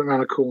path. He went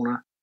round a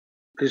corner.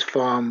 His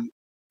farm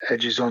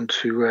edges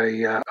onto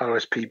a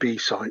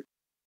RSPB site,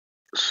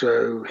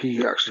 so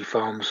he actually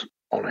farms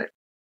on it.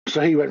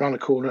 So he went round a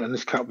corner, and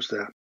this cat was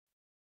there.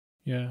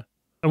 Yeah.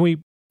 And we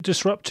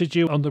disrupted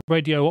you on the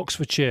Radio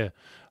Oxfordshire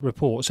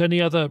reports.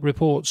 Any other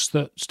reports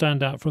that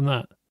stand out from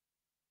that?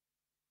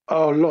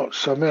 Oh,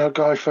 lots. I mean, a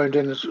guy phoned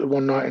in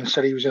one night and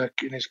said he was in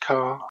his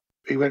car.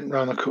 He went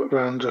round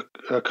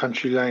a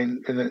country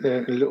lane in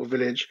a little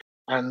village,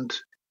 and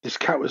this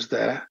cat was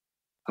there.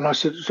 And I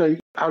said, so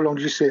how long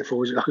did you see it for?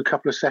 Was it like a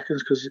couple of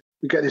seconds? Because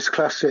we get this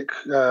classic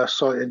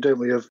sighting, don't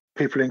we, of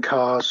people in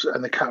cars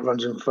and the cat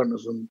runs in front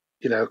of them,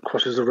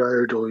 crosses the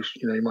road, or,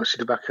 you might see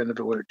the back end of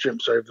it where it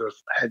jumps over a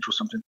hedge or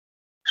something.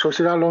 So I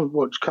said, how long?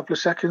 What, a couple of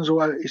seconds? Or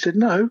what? He said,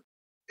 no,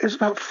 it was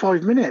about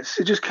 5 minutes.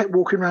 It just kept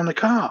walking around the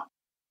car.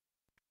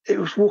 It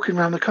was walking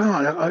around the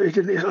car. I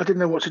didn't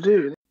know what to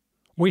do.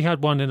 We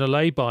had one in a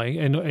lay-by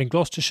in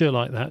Gloucestershire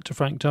like that to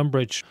Frank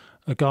Tunbridge.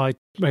 A guy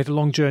made a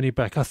long journey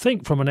back, I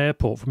think from an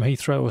airport, from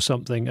Heathrow or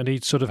something, and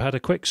he'd sort of had a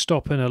quick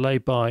stop in a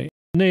lay-by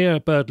near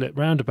Birdlip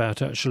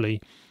roundabout,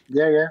 actually.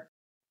 Yeah.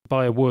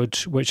 By a wood,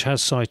 which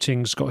has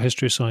sightings, got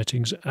history of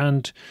sightings,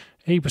 and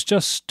he was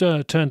just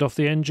turned off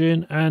the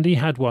engine, and he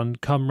had one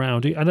come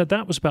round, and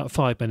that was about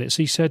 5 minutes.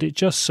 He said it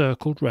just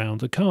circled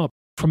round the car.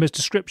 From his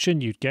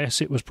description, you'd guess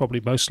it was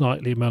probably most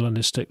likely a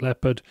melanistic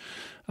leopard,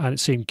 and it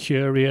seemed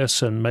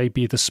curious, and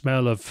maybe the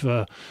smell of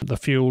the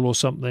fuel or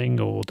something,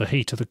 or the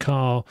heat of the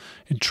car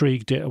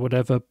intrigued it or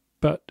whatever.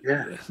 But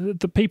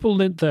the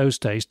people in those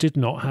days did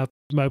not have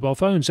mobile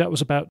phones. That was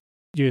about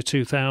year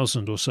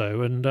 2000 or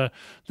so. And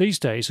these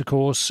days, of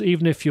course,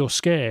 even if you're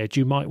scared,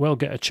 you might well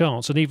get a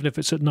chance. And even if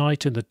it's at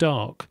night in the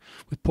dark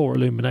with poor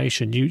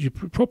illumination, you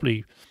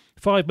probably...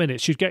 5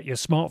 minutes, you'd get your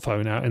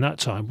smartphone out in that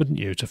time, wouldn't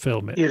you, to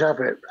film it? You'd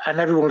have it. And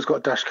everyone's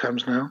got dash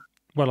cams now.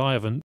 Well, I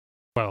haven't.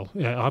 Well,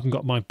 yeah, I haven't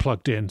got mine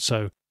plugged in,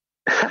 so...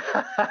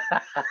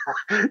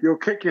 You'll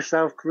kick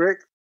yourself, Rick.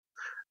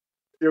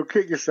 You'll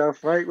kick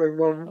yourself, mate, when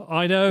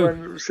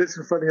one sits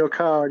in front of your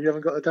car and you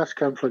haven't got the dash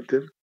cam plugged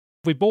in.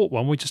 We bought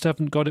one, we just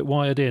haven't got it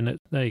wired in.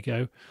 There you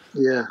go.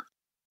 Yeah.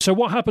 So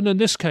what happened in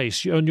this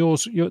case, on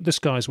this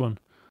guy's one?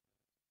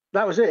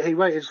 That was it. He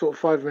waited sort of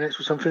 5 minutes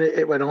or something.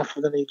 It went off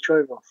and then he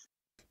drove off.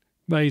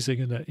 Amazing,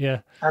 isn't it?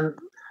 Yeah. And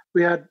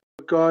we had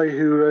a guy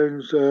who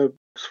owns a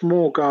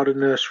small garden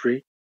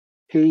nursery.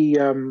 He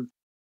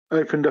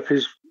opened up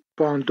his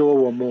barn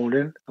door one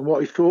morning, and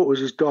what he thought was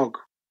his dog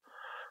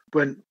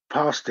went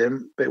past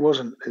him, but it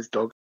wasn't his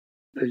dog.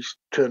 He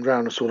turned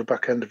around and saw the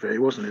back end of it.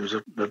 It wasn't. It was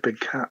a big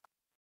cat.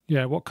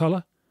 Yeah. What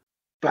colour?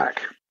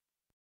 Black.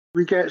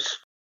 We get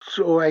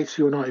sort of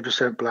 80 or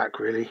 90% black,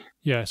 really.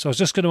 Yeah. So I was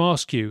just going to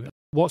ask you,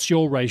 what's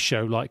your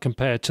ratio like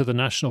compared to the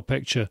national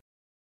picture?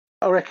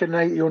 I reckon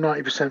 80 or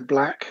 90%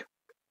 black.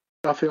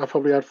 I think I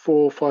probably had 4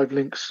 or 5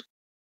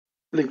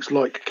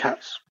 lynx-like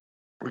cats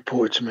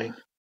reported to me.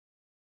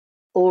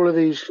 All of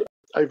these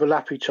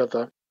overlap each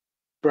other,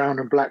 brown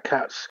and black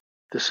cats,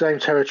 the same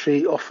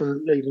territory,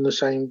 often even the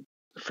same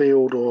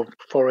field or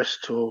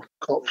forest or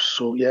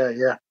copse or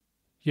yeah.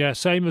 Yeah,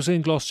 same as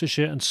in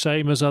Gloucestershire and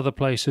same as other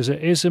places.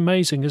 It is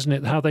amazing, isn't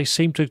it, how they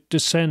seem to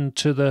descend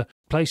to the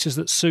places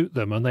that suit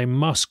them, and they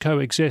must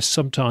coexist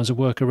sometimes and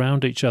work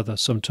around each other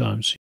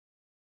sometimes.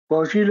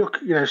 Well, if you look,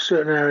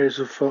 certain areas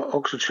of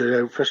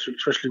Oxfordshire,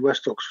 especially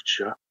West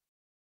Oxfordshire,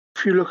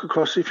 if you look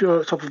across, if you're at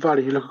the top of the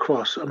valley, you look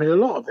across, I mean, a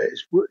lot of it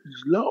is,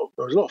 there's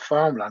a lot of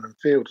farmland and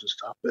fields and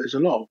stuff, but there's a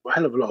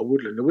hell of a lot of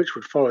woodland. The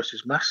Witchwood Forest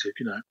is massive,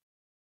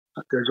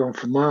 That goes on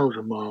for miles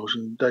and miles,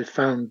 and they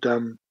found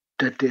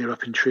dead deer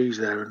up in trees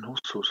there and all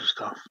sorts of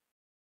stuff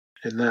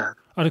in there.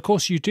 And of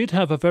course, you did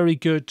have a very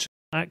good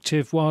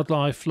active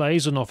wildlife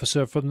liaison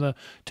officer from the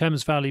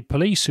Thames Valley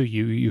Police who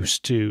you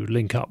used to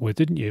link up with,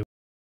 didn't you?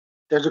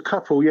 There's a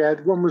couple, yeah.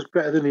 One was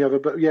better than the other,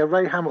 but yeah,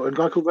 Ray Hamilton, a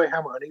guy called Ray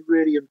Hamilton, he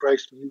really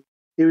embraced me.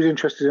 He was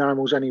interested in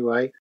animals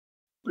anyway.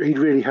 He'd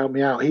really helped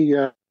me out. He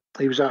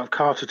was out of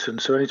Carterton,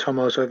 so anytime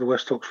I was over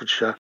West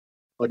Oxfordshire,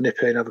 I'd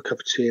nip in, have a cup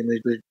of tea, and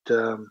we'd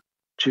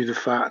chew the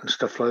fat and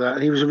stuff like that.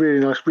 And he was a really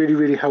nice, really,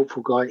 really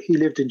helpful guy. He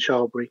lived in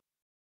Charlbury,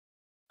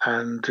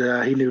 and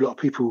he knew a lot of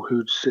people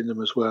who'd seen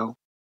them as well,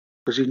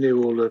 because he knew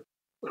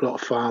a lot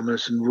of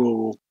farmers and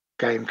rural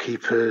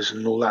gamekeepers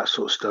and all that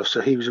sort of stuff.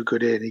 So he was a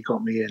good in. He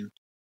got me in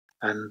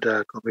and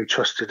got me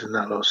trusted in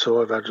that lot.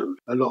 So I've had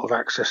a lot of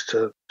access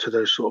to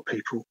those sort of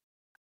people.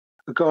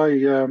 A guy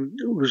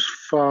was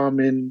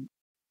farming,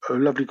 a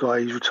lovely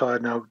guy, he's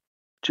retired now,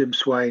 Jim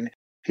Swain.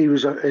 He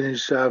was in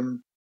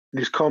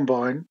his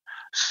combine,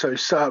 so he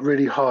sat up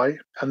really high,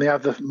 and they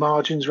have the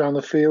margins around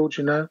the field,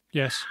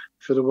 Yes,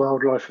 for the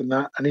wildlife and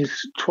that. And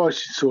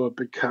twice he saw a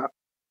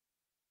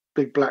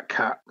big black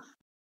cat.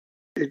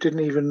 It didn't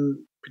move, and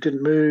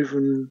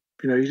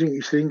he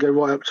didn't go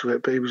right up to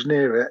it, but he was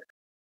near it,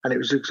 and it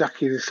was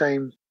exactly the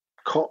same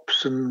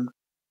copse. And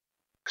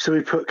so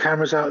we put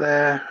cameras out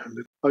there.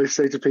 I always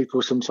say to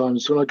people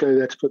sometimes when I go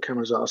there to put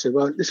cameras out, I say,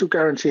 well, this will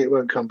guarantee it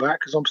won't come back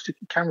because I'm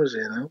sticking cameras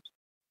in now.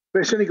 But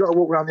it's only got to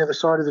walk around the other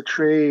side of the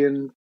tree,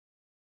 and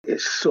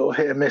it's sort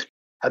of hit and miss.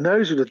 And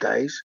those were the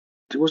days.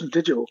 It wasn't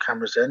digital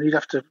cameras then. You'd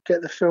have to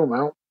get the film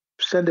out,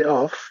 send it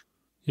off.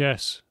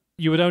 yes.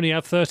 You would only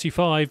have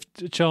 35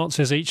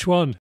 chances each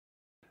one.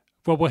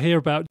 Well, we'll hear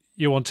about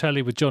you on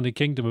telly with Johnny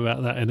Kingdom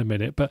about that in a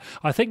minute. But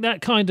I think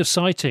that kind of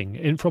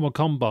sighting from a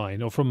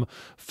combine or from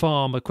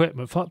farm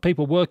equipment,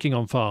 people working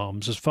on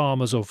farms as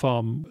farmers or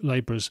farm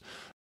labourers,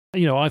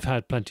 I've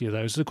had plenty of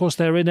those. Of course,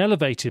 they're in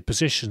elevated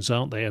positions,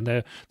 aren't they? And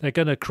they're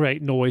going to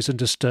create noise and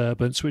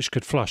disturbance, which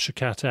could flush a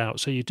cat out.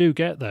 So you do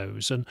get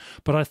those.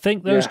 But I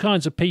think those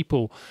kinds of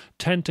people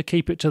tend to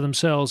keep it to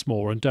themselves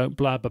more and don't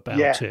blab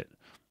about it.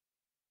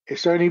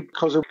 It's only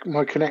because of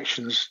my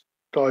connections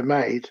that I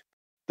made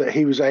that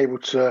he was able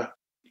to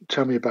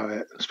tell me about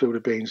it and spill the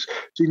beans.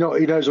 So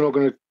he knows I'm not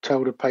going to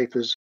tell the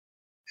papers,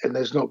 and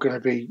there's not going to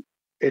be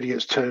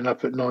idiots turning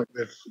up at night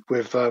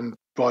with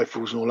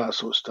rifles and all that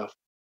sort of stuff.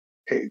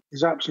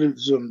 It's absolute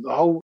zoom.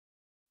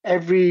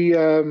 Every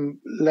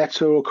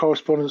letter or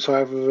correspondence I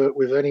have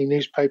with any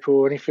newspaper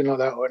or anything like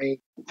that, or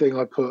anything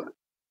I put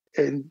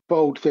in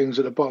bold things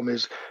at the bottom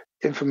is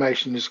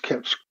information is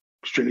kept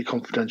strictly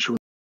confidential.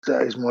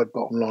 That is my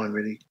bottom line,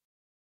 really.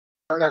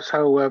 And that's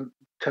how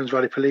Thames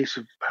Valley Police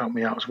have helped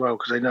me out as well,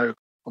 because they know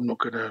I'm not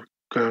going to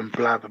go and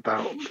blab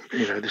about,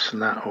 this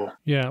and that.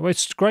 Yeah, well,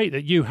 it's great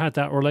that you had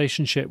that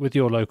relationship with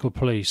your local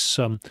police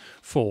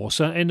force.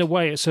 In a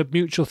way, it's a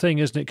mutual thing,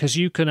 isn't it? Because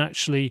you can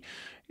actually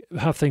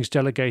have things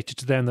delegated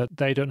to them that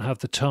they don't have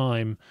the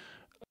time.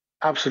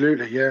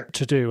 Absolutely, yeah.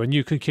 To do, and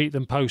you can keep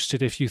them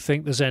posted if you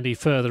think there's any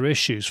further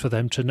issues for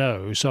them to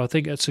know. So I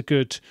think it's a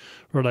good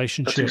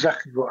relationship. That's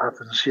exactly what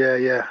happens,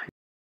 yeah.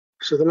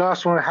 So the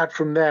last one I had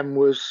from them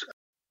was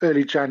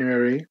early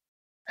January.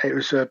 It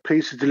was a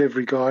pizza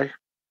delivery guy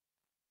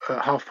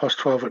at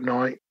 12:30 at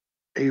night.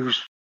 He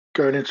was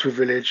going into a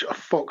village. A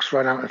fox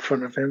ran out in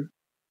front of him.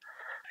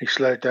 He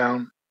slowed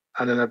down,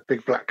 and then a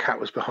big black cat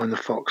was behind the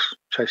fox,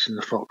 chasing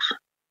the fox.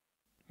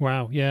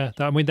 Wow, yeah.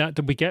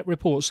 Did we get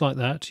reports like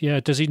that? Yeah.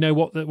 Does he know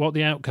what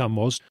the outcome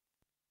was?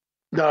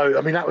 No,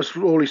 that was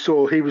all he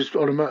saw. He was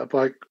on a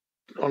motorbike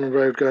on a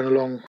road going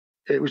along.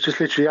 It was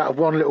just literally out of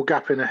one little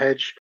gap in the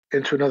hedge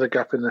into another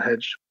gap in the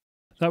hedge.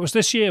 That was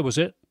this year, was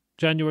it?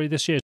 January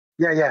this year?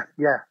 Yeah.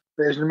 It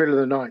was in the middle of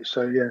the night,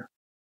 so yeah.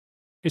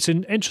 It's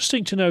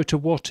interesting to know to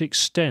what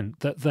extent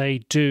that they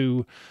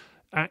do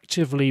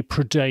actively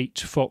predate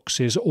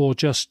foxes or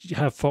just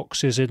have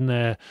foxes in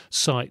their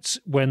sights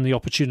when the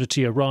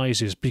opportunity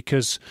arises,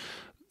 because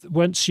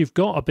once you've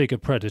got a bigger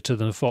predator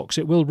than a fox,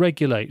 it will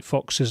regulate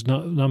foxes'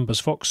 numbers.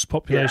 Fox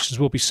populations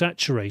will be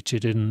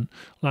saturated in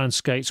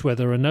landscapes where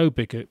there are no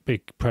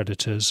big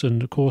predators.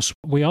 And, of course,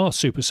 we are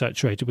super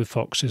saturated with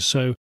foxes.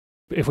 So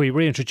if we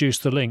reintroduce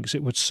the lynx,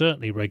 it would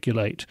certainly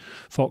regulate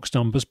fox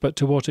numbers. But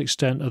to what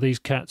extent are these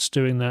cats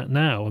doing that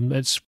now? And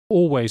it's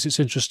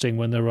interesting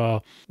when there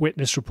are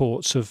witness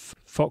reports of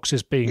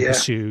foxes being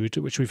pursued,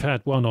 which we've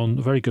had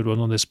a very good one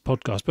on this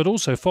podcast, but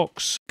also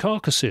fox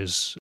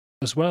carcasses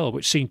as well,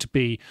 which seem to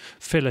be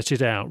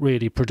filleted out,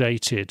 really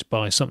predated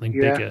by something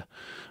bigger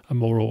and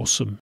more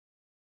awesome.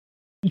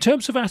 In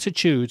terms of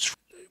attitudes,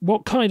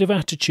 what kind of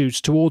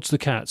attitudes towards the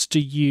cats do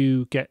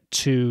you get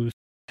to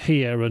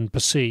hear and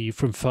perceive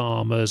from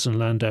farmers and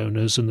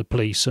landowners and the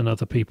police and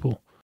other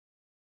people?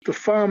 The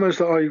farmers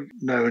that I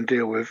know and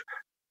deal with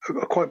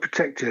are quite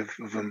protective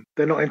of them.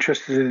 They're not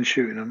interested in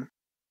shooting them.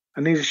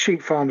 And these are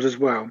sheep farms as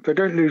well. They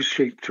don't lose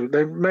sheep.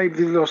 They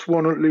maybe lose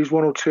one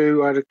or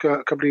two. I had a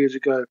couple of years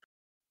ago,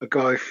 a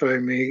guy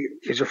phoned me.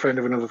 He's a friend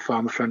of another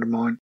farmer friend of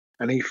mine.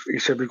 And he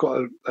said, we've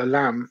got a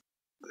lamb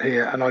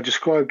here. And I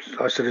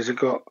said, has it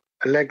got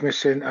a leg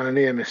missing and an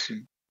ear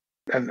missing?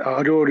 And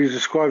I'd already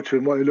described to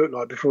him what it looked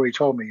like before he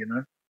told me,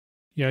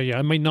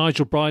 Yeah.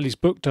 Nigel Briley's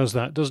book does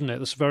that, doesn't it?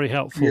 That's very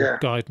helpful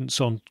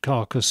guidance on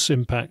carcass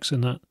impacts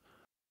in that.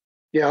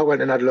 Yeah, I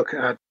went and had a look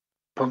at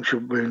puncture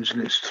wounds in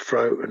its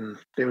throat, and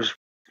it was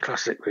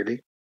classic,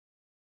 really.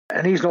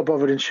 And he's not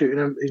bothered in shooting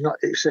them.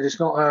 He said it's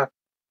not a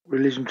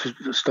religion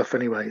to stuff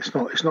anyway. It's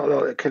not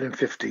like killing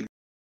 50.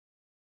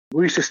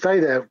 We used to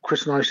stay there.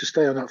 Chris and I used to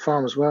stay on that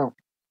farm as well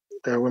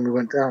when we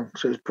went down.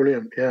 So it was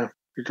brilliant. Yeah,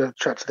 we'd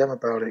chat to them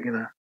about it,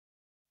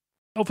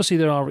 Obviously,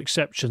 there are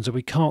exceptions, and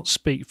we can't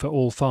speak for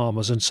all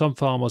farmers, and some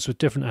farmers with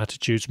different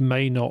attitudes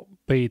may not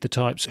be the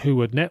types who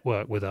would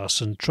network with us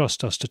and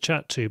trust us to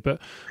chat to. But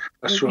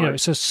That's right.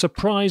 it's a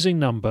surprising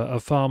number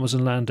of farmers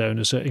and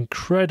landowners are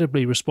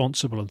incredibly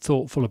responsible and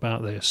thoughtful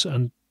about this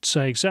and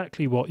say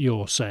exactly what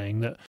you're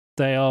saying, that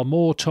they are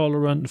more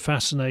tolerant,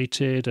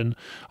 fascinated and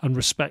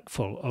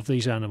respectful of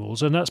these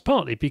animals. And that's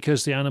partly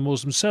because the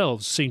animals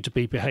themselves seem to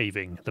be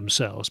behaving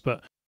themselves.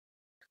 But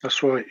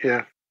That's right,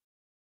 yeah.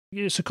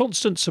 it's a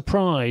constant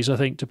surprise, I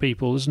think, to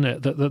people, isn't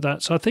it?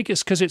 That's. I think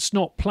it's because it's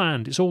not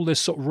planned. It's all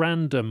this sort of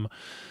random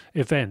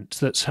event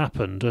that's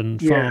happened,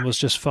 and farmers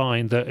just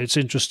find that it's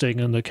interesting,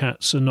 and the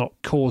cats are not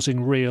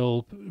causing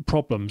real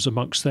problems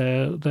amongst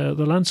the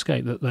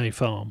landscape that they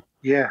farm.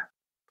 Yeah.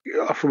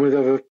 Often with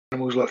other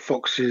animals like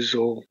foxes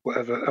or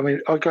whatever. I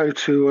mean, I go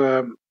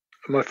to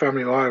my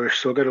family are Irish,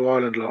 so I go to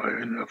Ireland a lot,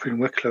 up in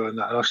Wicklow and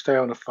that, and I stay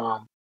on a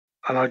farm,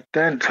 and I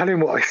don't tell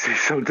him what I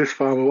see on this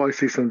farm or what I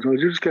see sometimes.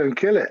 You just go and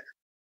kill it.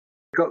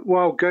 Got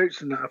wild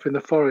goats and that up in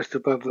the forest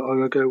above that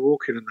I go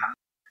walking and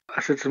that.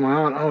 I said to my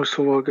aunt, I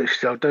saw wild goats. She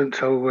said, don't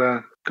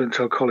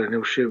tell Colin,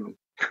 he'll shoot them.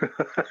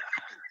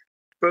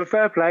 But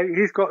fair play,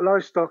 he's got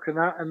livestock and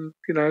that, and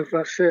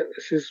that's it.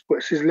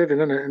 It's his living,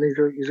 isn't it?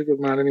 And he's a good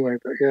man anyway.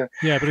 But yeah.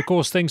 Yeah, but of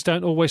course things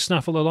don't always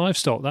snaffle the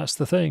livestock. That's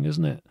the thing,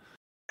 isn't it?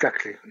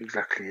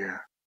 Exactly. Yeah.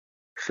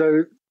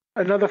 So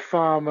another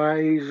farmer,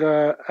 he's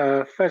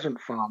a pheasant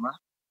farmer,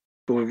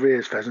 or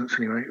rears pheasants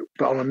anyway,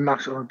 but on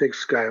a big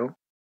scale.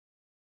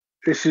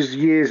 This is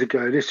years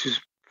ago. This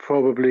is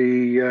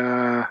probably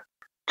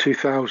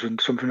 2000,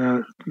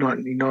 something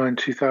 99,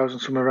 2000,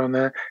 somewhere around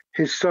there.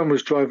 His son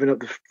was driving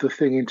up the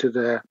thing into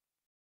their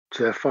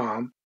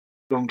farm,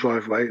 long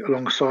driveway,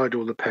 alongside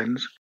all the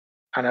pens,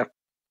 and a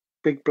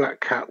big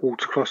black cat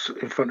walked across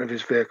in front of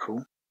his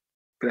vehicle,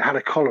 but it had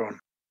a collar on.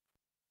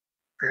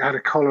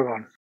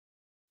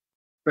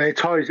 But it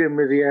ties in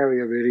with the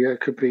area, really. I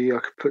could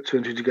put two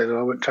and two together.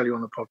 I won't tell you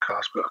on the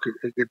podcast, but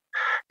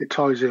it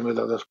ties in with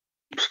other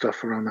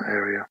stuff around that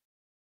area.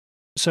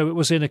 So it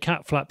was in a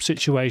cat flap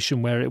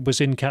situation where it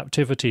was in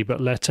captivity but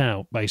let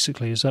out,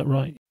 basically. Is that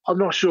right? I'm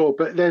not sure,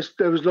 but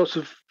there was lots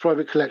of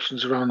private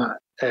collections around that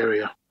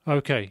area.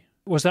 Okay.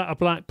 Was that a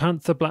black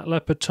panther, black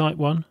leopard type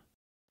one?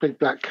 Big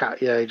black cat,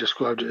 yeah, he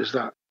described it as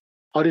that.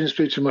 I didn't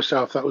speak to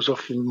myself. That was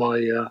off from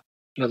my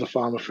another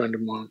farmer friend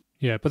of mine.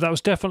 Yeah, but that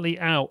was definitely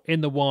out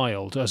in the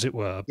wild, as it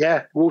were.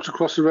 Yeah, walked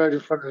across the road in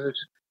front of the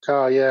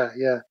car, yeah.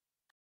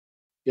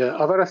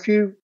 I've had a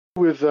few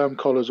with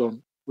collars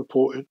on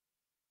reported.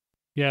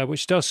 Yeah,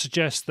 which does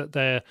suggest that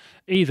they're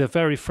either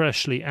very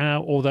freshly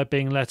out or they're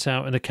being let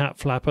out in a cat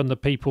flap and the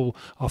people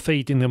are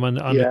feeding them and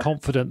are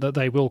confident that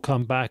they will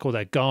come back, or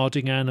they're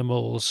guarding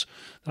animals,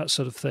 that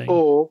sort of thing.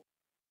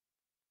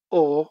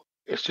 Or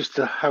it's just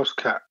a house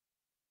cat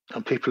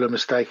and people are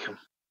mistaken.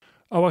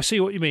 Oh, I see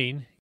what you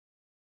mean.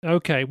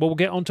 Okay, well, we'll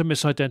get on to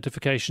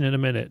misidentification in a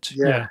minute.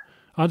 Yeah.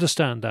 I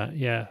understand that.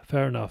 Yeah,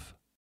 fair enough.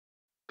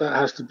 That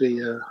has to be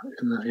in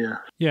that, yeah.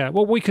 Yeah,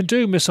 well, we can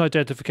do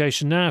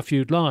misidentification now if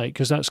you'd like,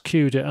 because that's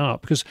queued it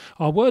up. Because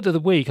our word of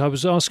the week, I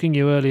was asking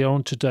you earlier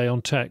on today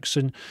on text,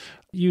 and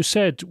you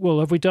said,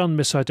 well, have we done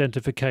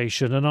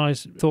misidentification? And I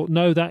thought,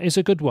 no, that is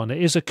a good one.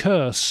 It is a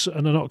curse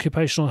and an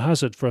occupational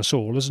hazard for us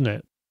all, isn't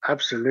it?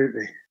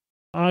 Absolutely.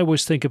 I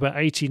always think about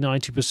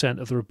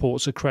 80-90% of the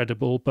reports are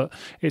credible, but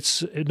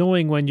it's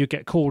annoying when you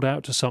get called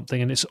out to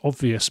something and it's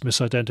obvious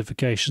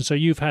misidentification. So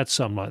you've had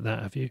some like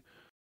that, have you?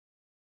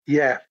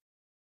 Yeah.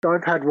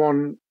 I've had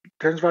one.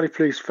 Thames Valley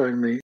Police phoned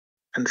me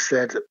and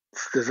said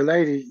there's a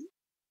lady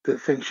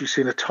that thinks she's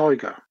seen a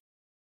tiger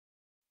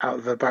out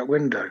of her back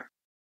window.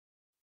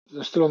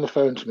 They're still on the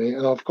phone to me,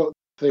 and I've got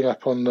the thing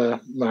up on the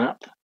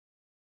map,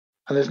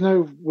 and there's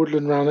no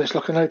woodland around it. It's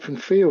like an open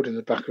field in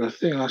the back of the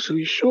thing. And I said, are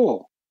you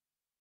sure?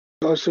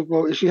 I said,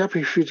 well, is she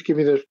happy for you to give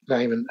me the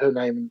name and her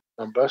name and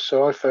number?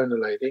 So I phoned the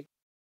lady,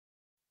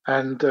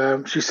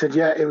 and she said,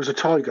 yeah, it was a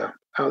tiger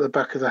out the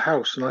back of the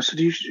house. And I said,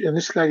 and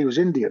this lady was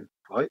Indian,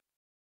 right?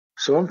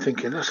 So I'm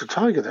thinking, that's a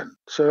tiger then.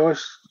 So I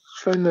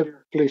phoned the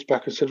police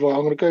back and said, well,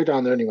 I'm going to go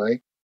down there anyway.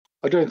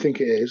 I don't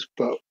think it is,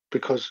 but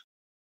because,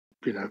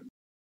 it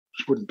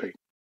wouldn't be.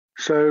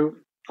 So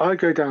I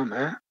go down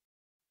there.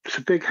 It's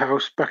a big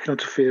house backing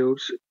onto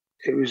fields.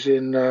 It was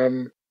in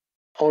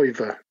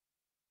Ivor,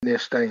 near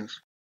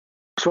Staines.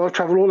 So I've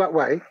travelled all that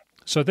way.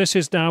 So this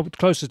is now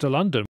closer to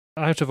London,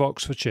 out of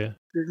Oxfordshire.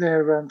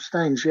 Near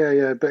Staines,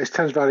 yeah. But it's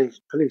Thames Valley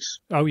Police.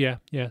 Oh, yeah.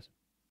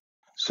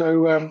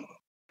 So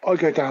I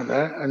go down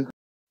there and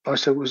I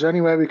said, was there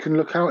anywhere we can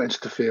look out into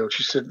the field?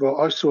 She said, well,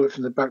 I saw it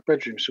from the back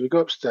bedroom. So we go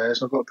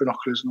upstairs and I've got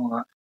binoculars and all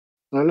that.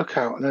 And I look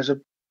out and there's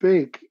a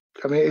big,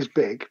 it is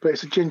big, but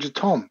it's a ginger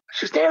tom.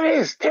 She says, there he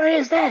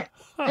is, there.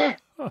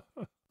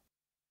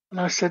 And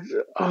I said,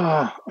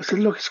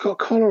 look, it's got a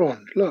collar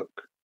on, look.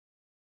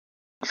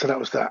 So that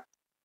was that.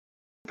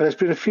 But there's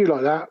been a few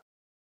like that.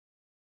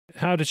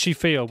 How did she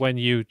feel when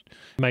you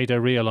made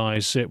her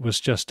realise it was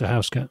just a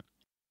house cat?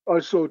 I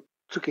sort of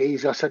took it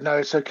easy. I said, no,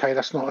 it's okay.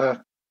 That's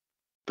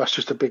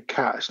just a big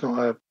cat. It's not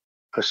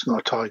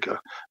a tiger.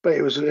 But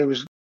it was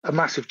a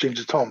massive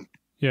ginger tom.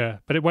 Yeah,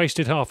 but it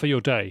wasted half of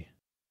your day.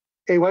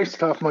 It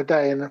wasted half my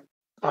day and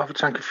half a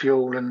tank of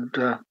fuel and,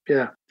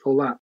 all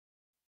that.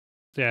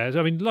 Yeah,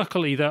 I mean,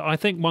 luckily, I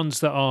think ones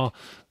that are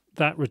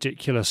that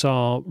ridiculous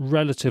are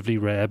relatively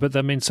rare, but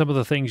I mean, some of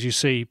the things you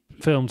see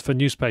filmed for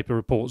newspaper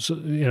reports,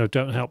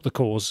 don't help the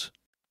cause.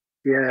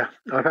 Yeah,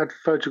 I've had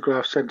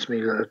photographs sent to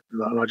me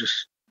and I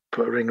just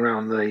put a ring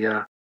around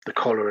the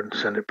collar and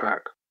send it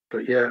back.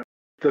 But yeah,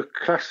 the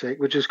classic,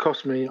 which has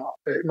cost me,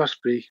 it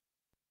must be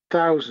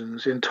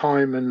thousands in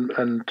time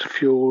and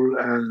fuel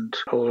and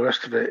all the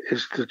rest of it,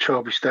 is the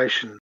Charlbury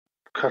station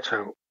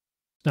cutout.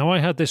 Now, I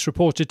had this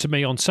reported to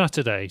me on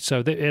Saturday,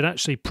 so it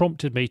actually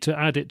prompted me to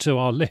add it to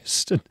our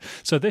list. And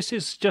so this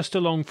is just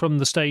along from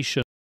the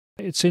station.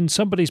 It's in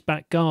somebody's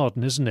back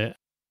garden, isn't it?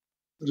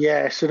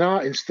 Yeah, it's an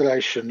art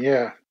installation,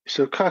 yeah. It's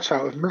a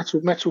cutout, a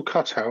metal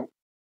cutout.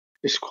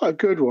 It's quite a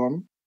good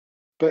one.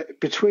 But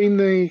between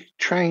the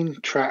train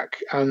track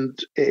and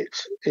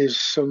it is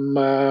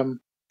some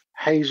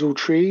hazel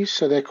trees,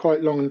 so they're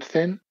quite long and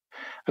thin.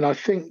 And I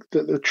think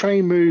that the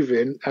train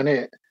moving and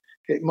it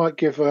might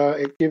gives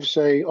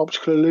a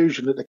optical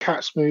illusion that the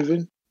cat's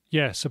moving.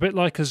 Yes, a bit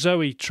like a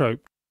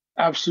zoetrope.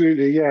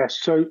 Absolutely, yeah.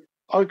 So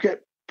I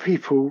get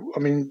people, I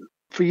mean,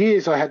 for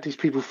years I had these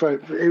people,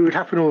 it would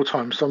happen all the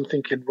time. So I'm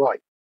thinking, right,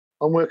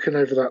 I'm working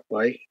over that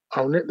way.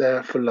 I'll nip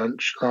there for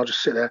lunch and I'll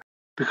just sit there.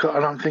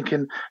 And I'm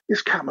thinking,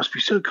 this cat must be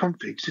so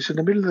comfy because it's in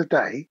the middle of the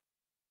day.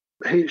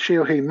 She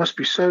or he must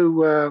be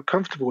so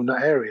comfortable in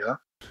that area.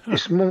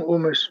 It's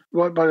almost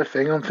right by the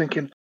thing. I'm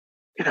thinking,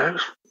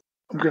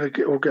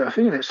 we'll get a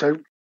thing in it. So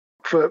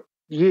for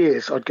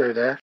years, I'd go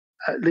there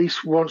at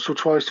least once or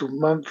twice a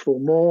month or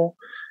more.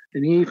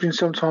 In the evening,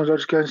 sometimes I'd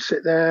just go and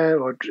sit there.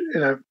 Or,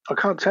 I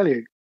can't tell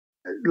you.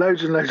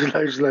 Loads and loads and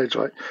loads and loads,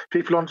 right?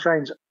 People on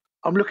trains.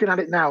 I'm looking at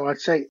it now. I'd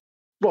say,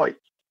 right,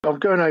 I'm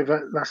going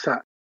over. That's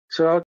that.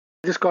 So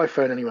this guy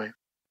phoned anyway.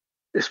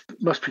 This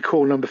must be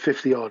call number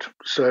 50 odd.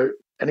 So,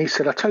 and he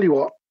said, I tell you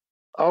what,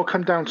 I'll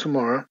come down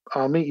tomorrow.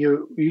 I'll meet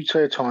you. You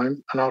say a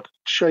time, and I'll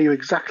show you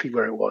exactly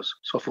where it was.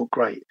 So I thought,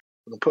 great.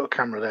 I can put a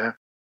camera there.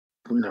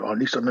 At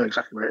least I know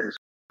exactly where it is.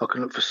 I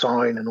can look for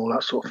sign and all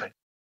that sort of thing.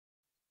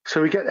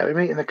 So we get there. We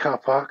meet in the car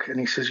park, and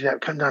he says, "Yeah,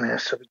 come down here."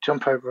 So we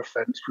jump over a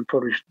fence. We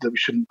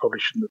shouldn't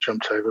have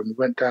jumped over. And we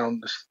went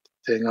down this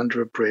thing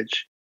under a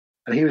bridge,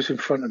 and he was in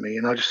front of me,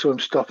 and I just saw him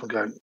stop and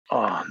go,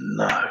 "Oh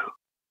no!"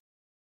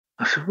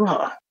 I said,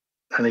 "What?"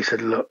 And he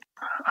said, "Look."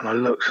 And I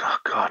looked. Oh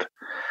God,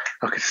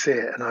 I could see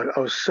it, and I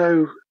was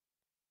so.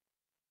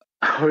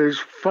 It was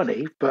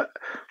funny, but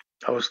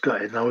I was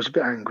gutted, and I was a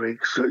bit angry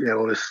because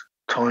all this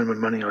time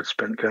and money I'd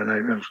spent going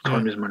over.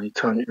 Time is money,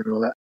 time and all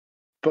that.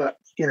 But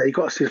you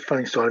got to see the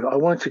funny side of it. I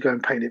wanted to go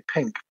and paint it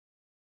pink.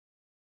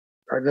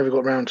 I never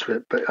got around to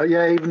it, but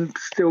even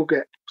still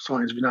get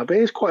sightings of it now. But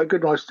it's quite a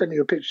good one. I sent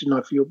you a picture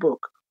now for your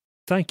book.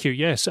 Thank you.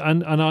 Yes,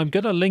 and I'm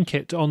going to link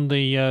it on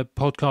the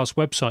podcast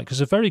website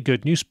because it's a very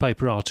good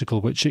newspaper article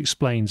which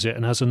explains it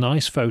and has a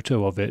nice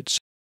photo of it.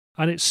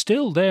 And it's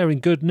still there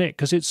in good nick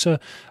because it's a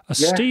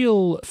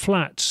steel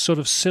flat sort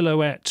of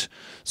silhouette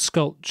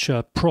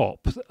sculpture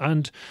prop.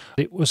 And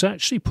it was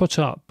actually put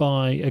up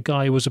by a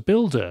guy who was a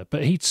builder,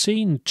 but he'd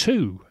seen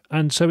two.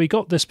 And so he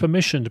got this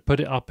permission to put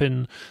it up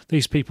in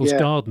these people's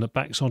garden that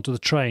backs onto the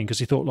train because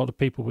he thought a lot of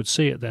people would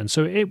see it then.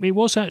 So it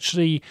was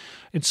actually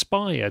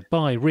inspired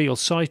by real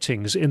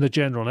sightings in the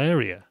general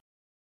area.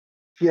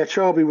 Yeah,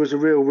 Charlbury was a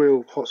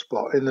real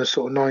hotspot in the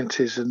sort of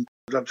 90s and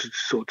up to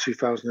sort of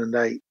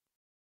 2008.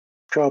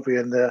 Charlbury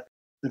and the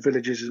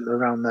villages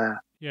around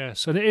there.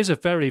 Yes, and it is a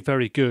very,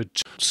 very good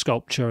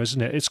sculpture,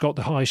 isn't it? It's got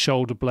the high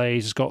shoulder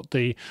blades, it's got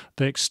the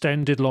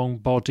extended long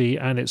body,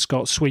 and it's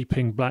got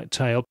sweeping black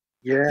tail.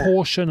 Yeah.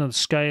 Portion and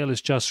scale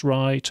is just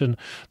right, and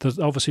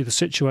obviously the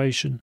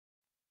situation.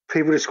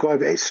 People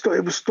describe it.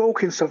 It was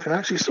stalking something. I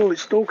actually saw it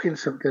stalking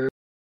something.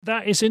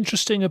 That is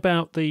interesting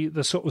about the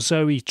sort of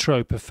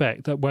zoetrope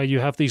effect, that where you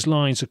have these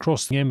lines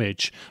across the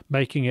image,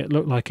 making it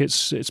look like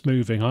it's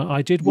moving.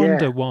 I did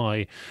wonder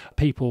why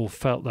people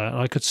felt that.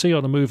 I could see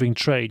on a moving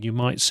train, you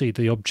might see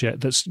the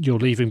object that you're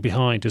leaving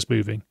behind is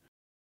moving.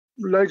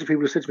 Loads of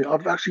people have said to me,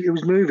 it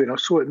was moving. I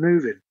saw it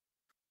moving.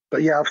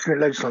 But yeah, I've seen it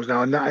loads of times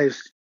now, and that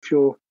is, if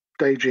you're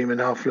daydreaming,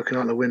 half looking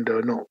out the window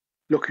and not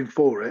looking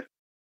for it,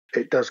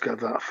 it does get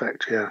that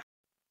effect, yeah.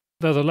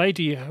 Though the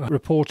lady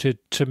reported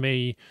to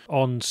me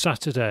on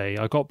Saturday,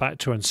 I got back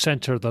to her and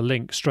sent her the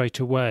link straight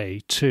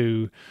away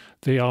to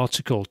the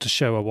article to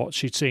show her what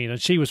she'd seen. And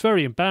she was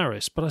very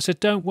embarrassed. But I said,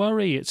 don't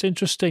worry, it's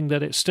interesting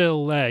that it's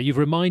still there. You've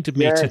reminded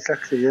me to,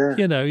 exactly, yeah.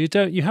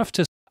 You have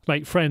to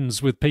make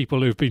friends with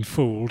people who've been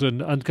fooled and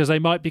because they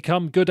might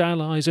become good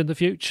allies in the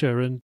future,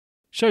 and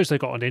shows they've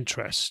got an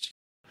interest.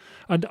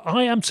 And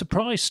I am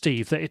surprised,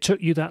 Steve, that it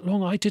took you that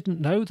long. I didn't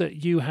know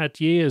that you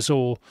had years,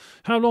 or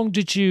how long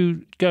did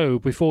you go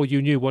before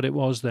you knew what it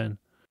was then?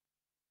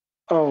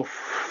 Oh,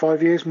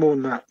 5 years, more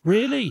than that.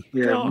 Really?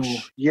 Yeah, gosh. More.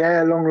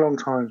 Yeah, long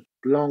time.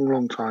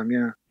 Long time,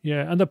 yeah.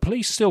 Yeah, and the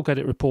police still get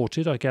it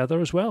reported, I gather,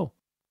 as well.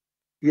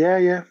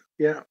 Yeah.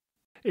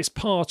 It's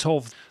part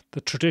of the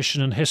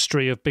tradition and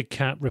history of big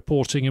cat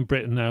reporting in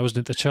Britain now, isn't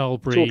it? The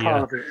Charlbury. It's all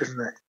part of it,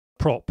 isn't it?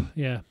 prop,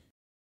 yeah.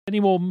 Any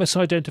more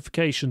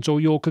misidentifications or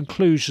your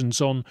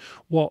conclusions on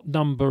what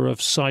number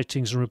of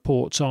sightings and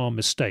reports are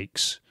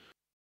mistakes?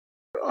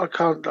 I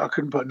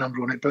couldn't put a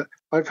number on it, but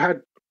I've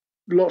had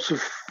lots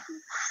of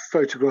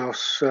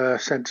photographs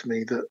sent to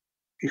me that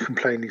you can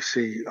plainly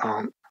see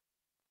aren't,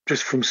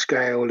 just from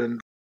scale,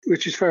 and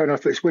which is fair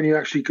enough. But it's when you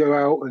actually go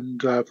out and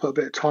put a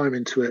bit of time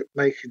into it,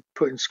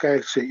 putting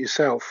scale to it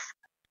yourself,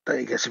 that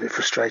it gets a bit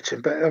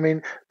frustrating. But I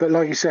mean, but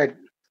like you said,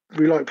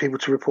 we like people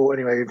to report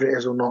anyway, if it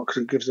is or not,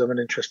 because it gives them an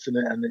interest in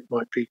it, and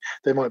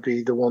they might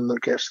be the one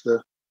that gets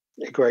a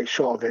great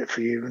shot of it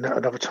for you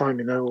another time,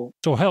 you know.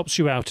 Or helps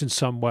you out in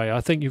some way. I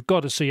think you've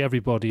got to see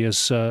everybody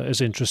as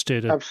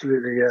interested.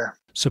 Absolutely, yeah.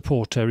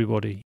 Support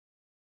everybody.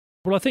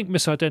 Well, I think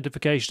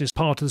misidentification is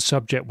part of the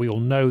subject. We all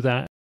know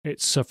that.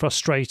 It's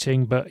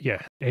frustrating, but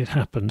yeah, it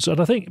happens.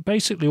 And I think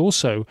basically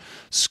also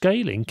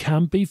scaling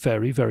can be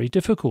very, very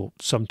difficult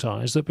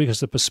sometimes because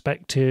the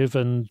perspective,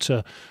 and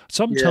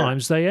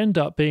sometimes they end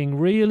up being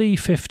really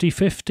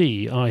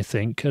 50-50, I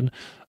think.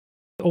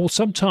 Or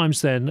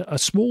sometimes then a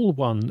small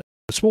one,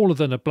 smaller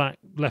than a black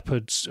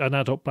leopard, an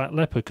adult black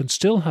leopard, can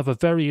still have a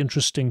very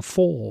interesting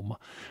form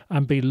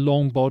and be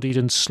long-bodied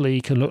and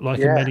sleek and look like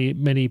a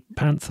mini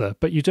panther.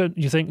 But you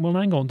think, well,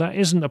 hang on, that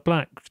isn't a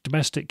black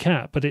domestic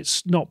cat, but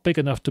it's not big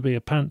enough to be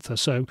a panther.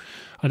 So,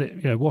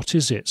 what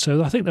is it?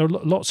 So I think there are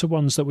lots of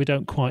ones that we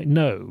don't quite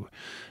know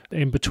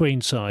in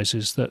between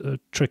sizes that are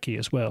tricky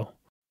as well.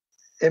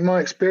 In my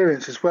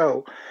experience as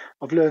well,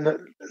 I've learned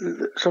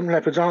that some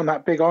leopards aren't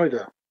that big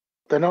either.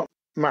 They're not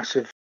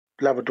massive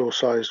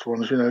Labrador-sized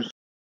ones, you know.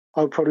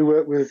 I would probably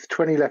work with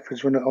 20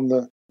 leopards on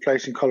the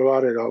place in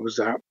Colorado that I was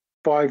at.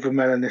 5 were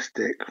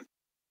melanistic,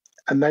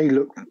 and they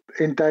look,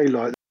 in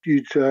daylight,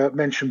 you'd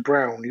mention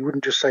brown. You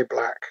wouldn't just say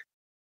black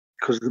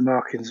because of the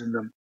markings in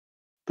them.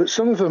 But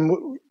some of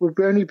them would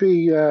only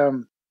be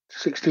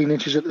 16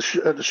 inches at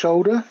the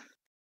shoulder.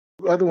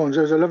 Other ones,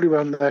 there was a lovely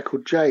one there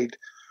called Jade,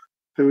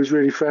 who was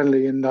really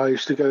friendly, and I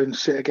used to go and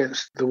sit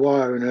against the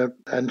wire,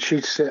 and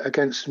she'd sit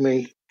against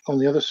me on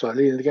the other side,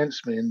 leaning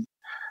against me. And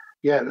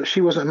yeah,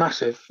 she wasn't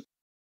massive.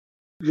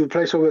 The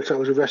place I worked at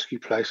was a rescue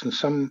place, and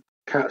some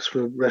cats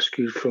were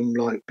rescued from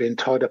like being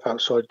tied up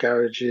outside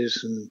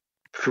garages and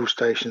fuel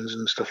stations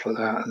and stuff like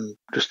that, and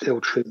just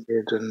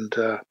ill-treated. And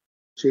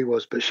she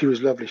was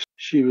lovely.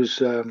 She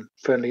was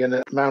friendly. And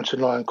a mountain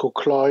lion called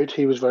Clyde,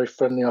 he was very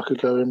friendly. I could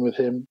go in with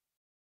him,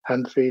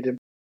 hand feed him.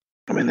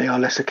 I mean, they are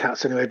lesser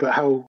cats anyway, but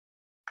how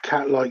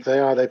cat-like they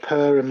are. They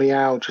purr and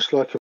meow just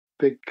like a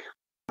big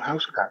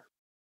house cat.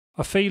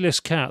 A felis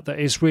cat that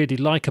is really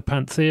like a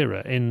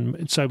panthera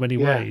in so many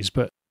ways,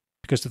 but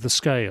because of the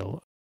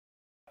scale.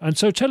 And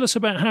so tell us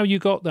about how you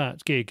got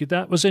that gig.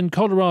 That was in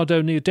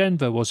Colorado near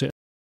Denver, was it?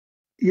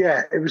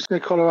 Yeah, it was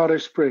near Colorado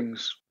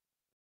Springs.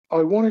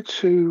 I wanted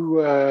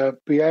to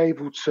be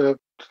able to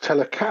tell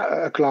a cat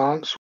at a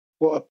glance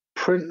what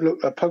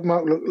a pug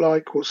mark looked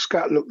like, what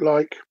scat looked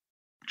like,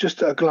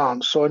 just at a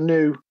glance, so I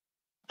know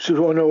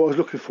what I was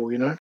looking for, you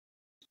know.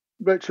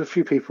 Wrote to a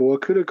few people. I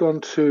could have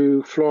gone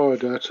to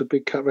Florida, to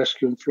Big Cat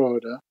Rescue in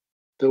Florida,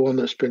 the one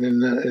that's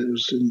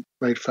been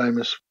made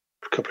famous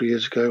a couple of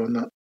years ago on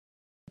that.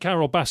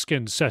 Carol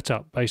Baskin's set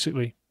up,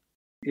 basically.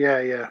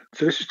 Yeah.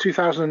 So this is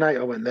 2008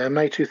 I went there,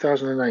 May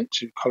 2008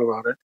 to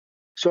Colorado.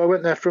 So I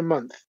went there for a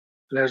month.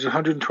 And there's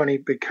 120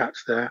 big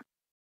cats there.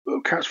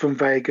 Cats from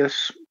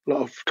Vegas, a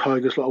lot of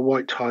tigers, a lot of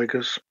white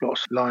tigers,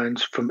 lots of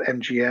lions from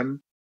MGM.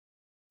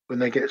 When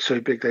they get so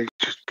big, they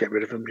just get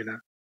rid of them, you know.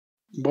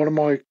 One of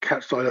my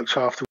cats that I looked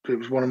after, it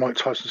was one of Mike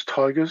Tyson's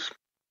tigers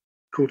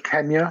called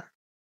Kenya.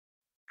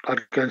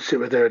 I'd go and sit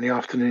with her in the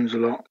afternoons a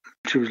lot.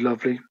 She was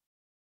lovely.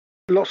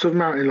 Lots of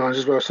mountain lions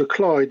as well. So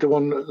Clyde, the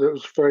one that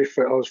was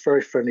I was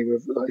very friendly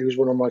with, he was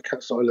one of my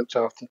cats that I looked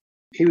after.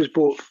 He was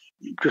bought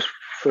just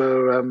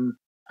for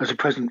as a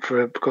present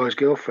for a guy's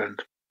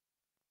girlfriend.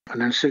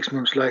 And then 6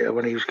 months later,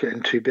 when he was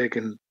getting too big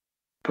and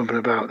bumping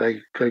about,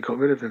 they got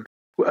rid of him.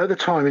 Well, at the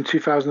time, in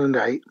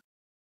 2008,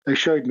 they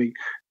showed me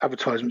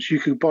advertisements. You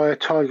could buy a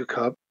tiger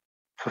cub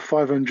for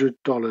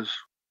 $500.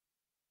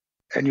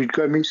 And you'd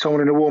go meet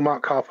someone in a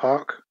Walmart car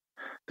park.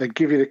 They'd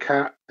give you the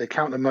cat, they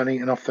count the money,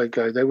 and off they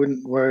go. They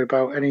wouldn't worry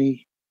about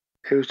any...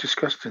 It was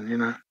disgusting, you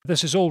know.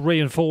 This is all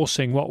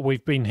reinforcing what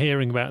we've been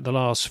hearing about the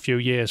last few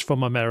years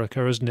from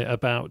America, isn't it?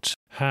 About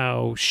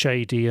how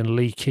shady and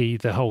leaky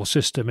the whole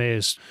system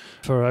is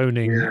for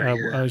owning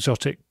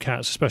exotic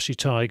cats, especially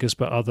tigers,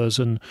 but others,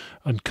 and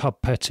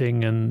cub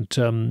petting and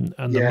the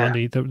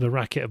money, the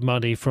racket of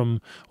money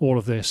from all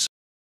of this.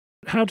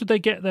 How did they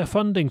get their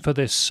funding for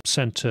this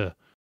centre?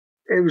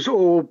 It was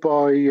all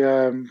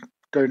by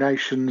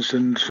donations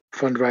and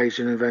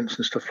fundraising events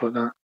and stuff like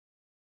that.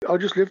 I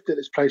just lived at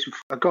this place with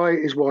a guy,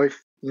 his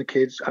wife, and the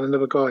kids, and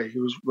another guy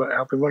who was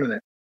helping running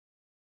it.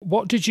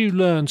 What did you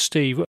learn,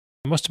 Steve? It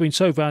must have been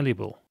so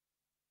valuable.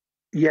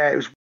 Yeah, it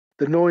was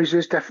the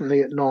noises,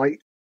 definitely at night.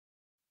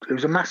 It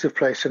was a massive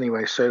place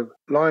anyway, so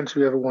lions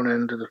would be over one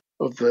end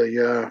of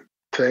the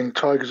thing,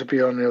 tigers would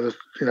be on the other,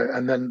 you know,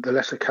 and then the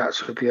lesser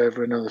cats would be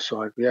over another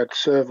side. We had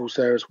servals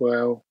there as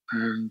well,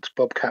 and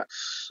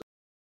bobcats.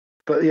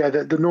 But yeah,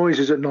 the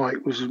noises at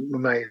night was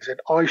amazing.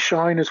 Eye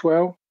shine as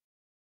well.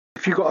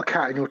 If you've got a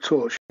cat in your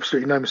torch,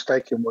 absolutely no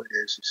mistaking what it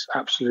is. It's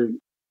absolute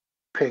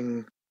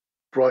ping,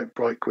 bright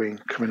green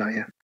coming at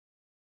you.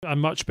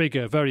 And much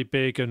bigger, very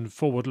big and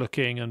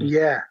forward-looking. And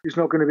yeah, there's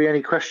not going to be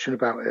any question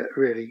about it,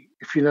 really,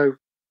 if you know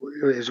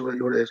what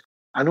it is.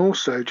 And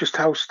also just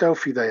how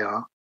stealthy they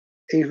are.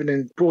 Even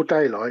in broad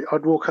daylight,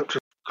 I'd walk up to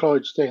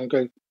Clyde's thing and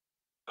go,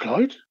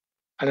 Clyde?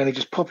 And then he'd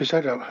just pop his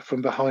head out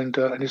from behind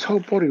and his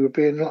whole body would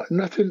be in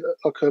nothing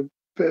like a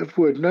bit of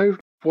wood, no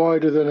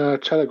wider than a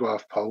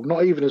telegraph pole,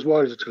 not even as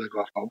wide as a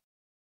telegraph pole.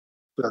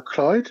 But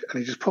Clyde, and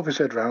he'd just pop his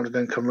head round and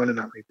then come running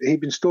at me.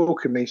 He'd been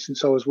stalking me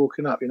since I was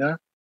walking up, you know?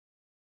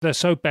 They're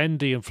so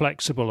bendy and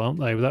flexible, aren't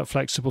they, with that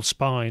flexible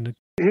spine?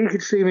 He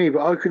could see me,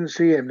 but I couldn't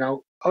see him.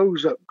 Now, I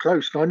was up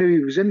close and I knew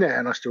he was in there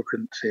and I still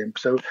couldn't see him.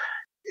 So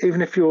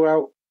even if you're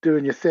out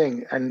doing your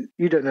thing and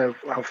you don't know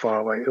how far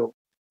away you're,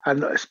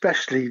 and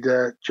especially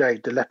the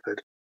jade, the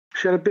leopard,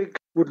 she had a big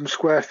wooden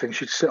square thing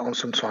she'd sit on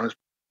sometimes,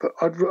 but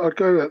I'd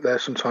go up there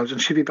sometimes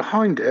and she'd be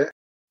behind it,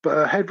 but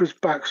her head was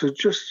back, so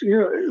just,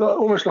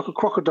 almost like a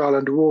crocodile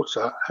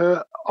underwater.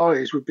 Her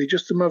eyes would be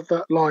just above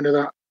that line of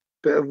that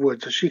bit of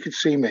wood, so she could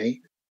see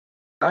me.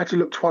 I had to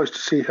look twice to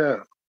see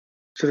her.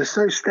 So they're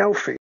so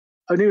stealthy.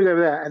 I knew they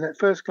were there, and at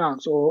first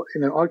glance,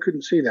 I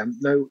couldn't see them.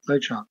 No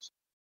chance.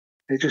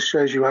 It just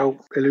shows you how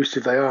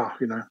elusive they are,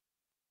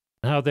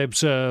 How they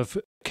observe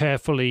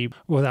carefully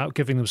without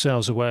giving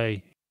themselves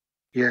away.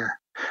 Yeah.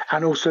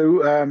 And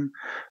also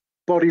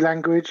body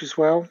language as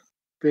well.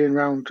 Being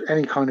around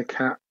any kind of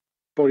cat,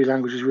 body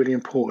language is really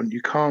important.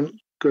 You can't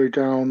go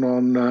down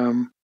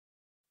on...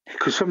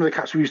 because some of the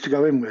cats we used to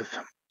go in with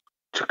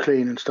to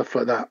clean and stuff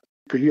like that.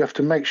 But you have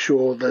to make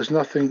sure there's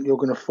nothing you're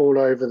going to fall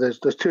over. There's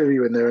two of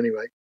you in there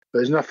anyway. But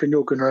there's nothing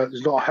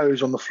there's not a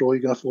hose on the floor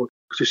you're going to fall.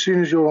 Because as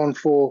soon as you're on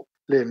four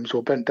limbs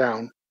or bent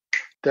down,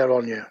 they're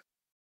on you.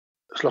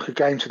 It's like a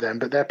game to them,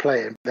 but they're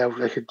playing.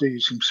 They could do you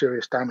some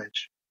serious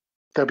damage.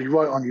 They'll be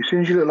right on you. As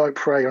soon as you look like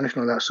prey or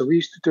anything like that. So we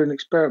used to do an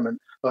experiment,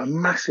 like a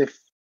massive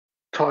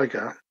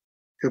tiger.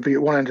 He'll be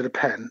at one end of the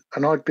pen,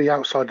 and I'd be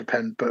outside the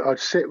pen, but I'd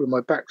sit with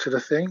my back to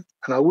the thing,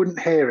 and I wouldn't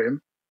hear him.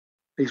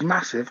 He's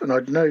massive, and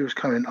I'd know he was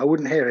coming. I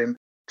wouldn't hear him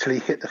till he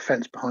hit the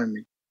fence behind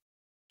me.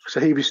 So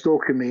he'd be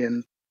stalking me,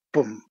 and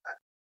boom.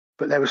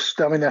 But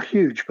they're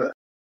huge, but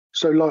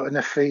so light on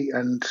their feet,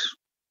 and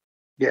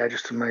yeah,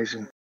 just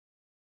amazing.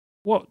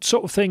 What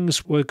sort of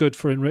things were good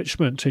for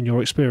enrichment in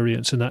your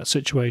experience in that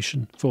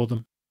situation for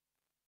them?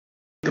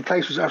 The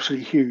place was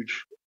absolutely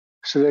huge.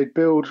 So they'd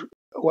build,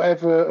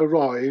 whatever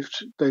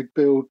arrived, they'd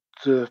build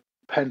the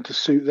pen to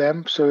suit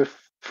them. So if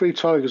 3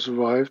 tigers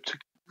arrived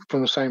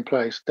from the same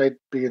place, they'd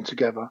be in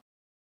together.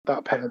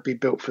 That pen would be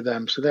built for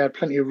them. So they had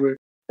plenty of room.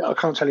 I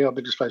can't tell you how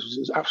big this place was.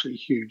 It was absolutely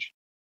huge.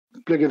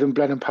 Bigger than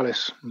Blenheim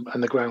Palace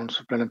and the grounds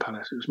of Blenheim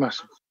Palace. It was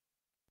massive.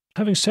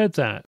 Having said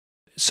that,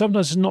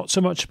 sometimes it's not so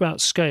much about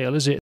scale,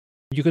 is it?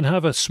 You can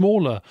have a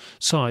smaller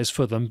size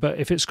for them, but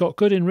if it's got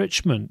good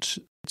enrichment,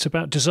 it's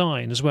about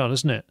design as well,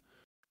 isn't it?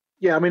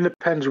 Yeah, I mean, the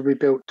pens would be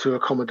built to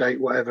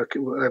accommodate whatever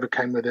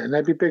came with it, and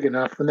they'd be big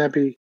enough, and there'd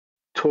be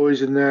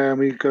toys in there, and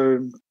we'd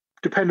go,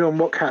 depending on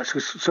what cats,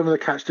 because some of the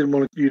cats didn't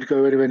want you to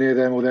go anywhere near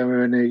them or they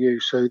were near you,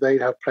 so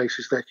they'd have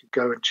places they could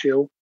go and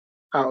chill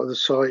out of the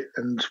sight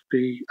and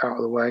be out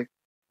of the way.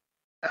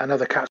 And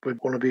other cats would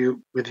want to be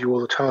with you all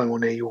the time or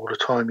near you all the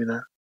time,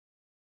 It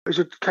was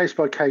a case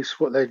by case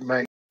what they'd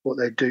make, what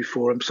they'd do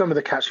for them. Some of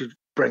the cats you'd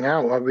bring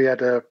out, we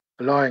had a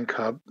lion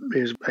cub.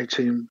 He was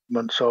 18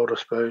 months old, I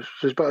suppose.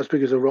 So it's about as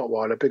big as a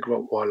Rottweiler, big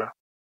Rottweiler.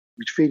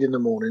 We'd feed in the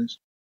mornings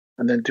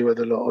and then do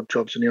other odd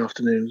jobs in the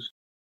afternoons.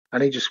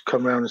 And he'd just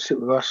come round and sit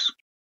with us.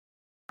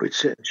 We'd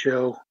sit and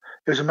chill.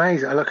 It was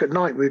amazing. Like at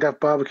night, we'd have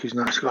barbecues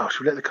and I'd go,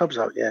 should we let the cubs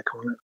out? Yeah,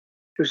 come on.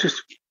 It was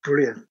just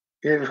brilliant.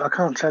 Yeah, I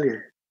can't tell you.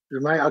 It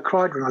was amazing. I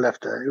cried when I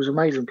left there. It was an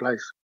amazing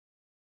place.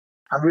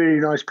 And really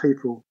nice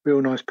people,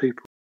 real nice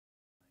people.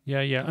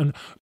 Yeah. And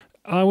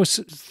I always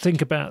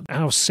think about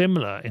how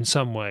similar in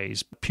some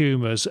ways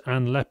pumas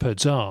and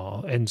leopards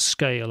are in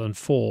scale and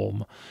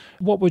form.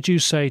 What would you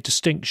say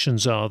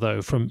distinctions are,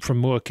 though,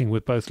 from working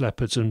with both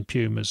leopards and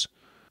pumas?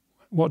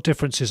 What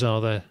differences are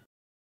there?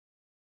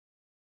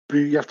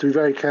 You have to be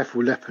very careful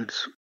with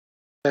leopards.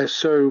 They're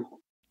so...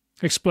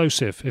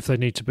 explosive, if they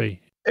need to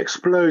be.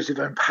 Explosive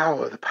and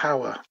power. The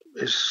power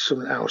is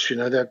something else,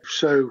 They're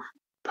so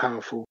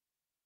powerful.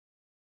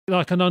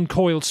 Like an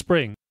uncoiled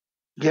spring?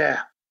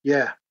 Yeah.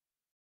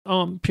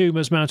 Aren't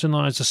pumas, mountain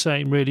lions the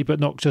same, really, but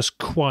not just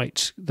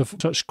quite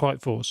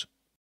force?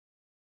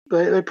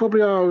 They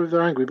probably are if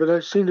they're angry, but they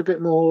seem a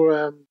bit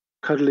more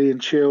cuddly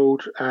and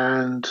chilled,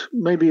 and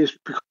maybe it's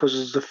because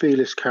of the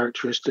fearless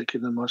characteristic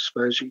in them, I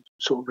suppose. You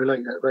sort of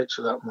relate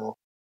to that more.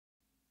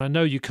 I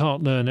know you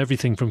can't learn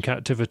everything from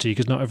captivity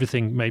because not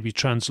everything maybe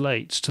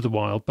translates to the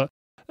wild, but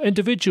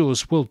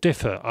individuals will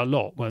differ a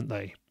lot, won't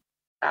they?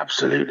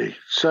 Absolutely.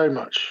 So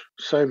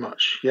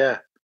much, yeah.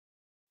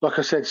 Like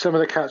I said, some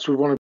of the cats would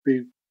want to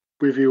be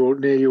with you or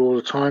near you all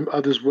the time.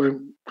 Others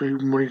won't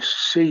even want to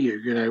see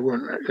you,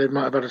 They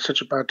might have had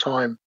such a bad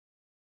time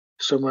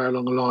somewhere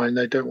along the line,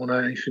 they don't want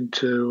anything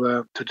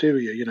to do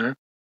with you, you know.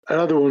 And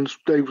other ones,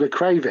 they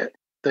crave it.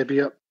 They'd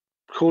be up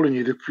calling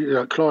you,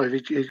 like Clive,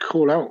 he'd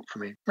call out for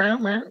me. Meow,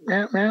 meow,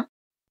 meow, meow.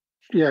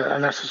 Yeah,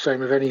 and that's the same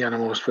with any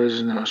animal, I suppose,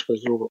 isn't it? I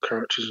suppose they've all got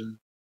characters. And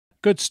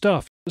Good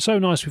stuff. So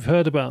nice we've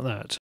heard about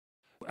that.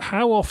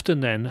 How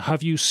often then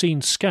have you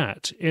seen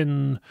scat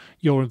in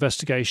your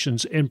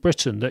investigations in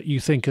Britain that you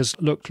think has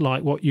looked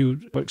like what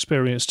you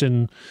experienced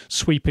in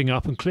sweeping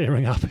up and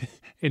clearing up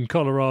in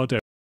Colorado?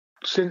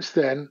 Since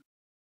then,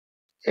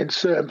 in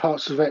certain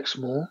parts of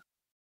Exmoor,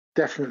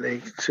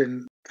 definitely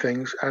seen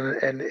things,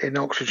 and in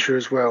Oxfordshire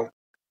as well.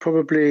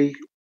 Probably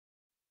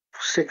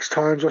 6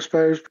 times, I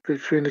suppose,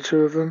 between the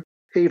two of them,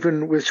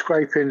 even with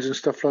scrapings and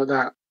stuff like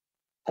that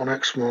on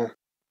Exmoor.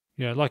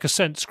 Yeah, like a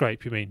scent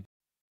scrape, you mean?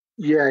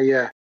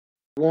 Yeah.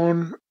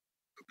 One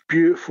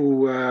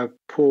beautiful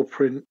paw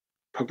print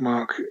pug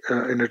mark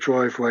in a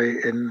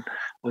driveway on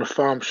a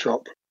farm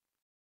shop.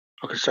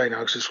 I can say now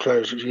because it's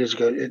closed. It was years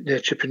ago near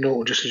Chipping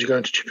Norton. Just as you go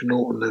into Chipping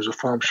Norton, there's a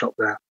farm shop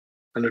there.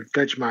 And a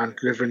veg man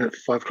delivering at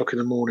 5 o'clock in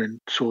the morning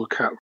saw a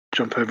cat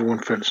jump over one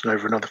fence and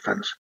over another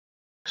fence.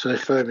 So they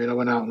phoned me and I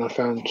went out and I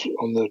found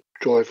on the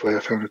driveway, I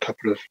found a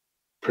couple of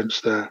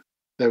prints there.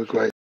 They were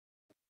great.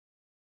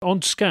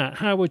 On scat,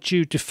 how would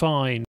you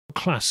define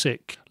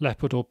classic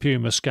leopard or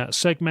puma scat?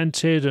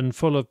 Segmented and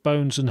full of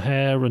bones and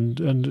hair, and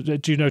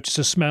do you notice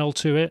a smell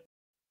to it?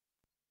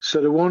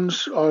 So the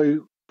ones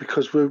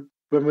because when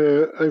we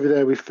were over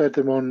there, we fed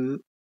them on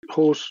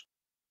horse,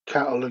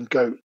 cattle and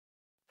goat.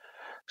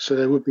 So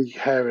there would be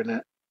hair in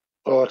it.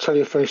 Oh, I'll tell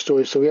you a funny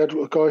story. So we had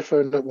a guy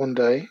phoned up one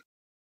day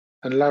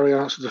and Larry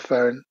answered the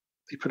phone.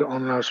 He put it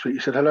on loudspeaker.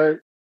 He said, hello.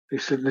 He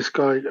said, this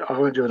guy, I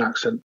won't do an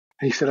accent.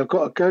 And he said, I've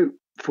got a goat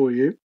for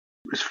you.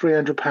 It's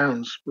 300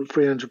 pounds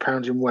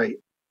in weight.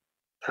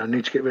 I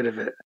need to get rid of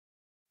it.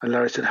 And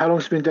Larry said, how long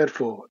has it been dead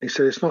for? He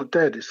said, it's not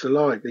dead, it's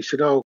alive. He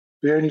said, oh,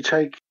 we only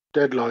take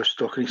dead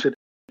livestock. And he said,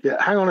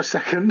 yeah, hang on a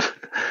second.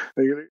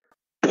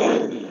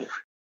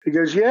 He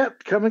goes, yeah,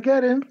 come and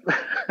get him.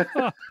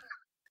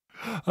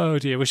 Oh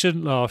dear, we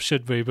shouldn't laugh,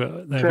 should we?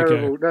 But there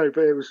Terrible. we go. No,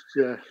 but it was,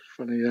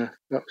 funny, that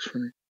was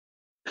funny.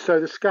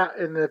 So the scat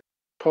in the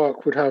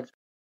park would have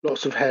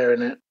lots of hair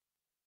in it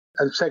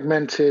and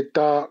segmented,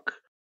 dark.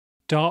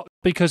 Dark,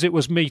 because it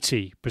was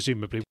meaty,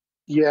 presumably.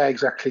 Yeah,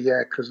 exactly,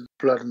 because of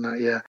blood and that,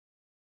 yeah.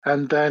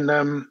 And then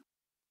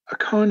a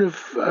kind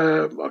of,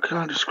 I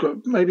can't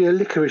describe, maybe a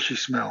licoricey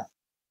smell.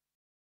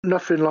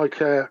 Nothing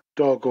like a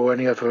dog or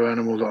any other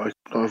animal that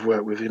I've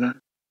worked with, you know.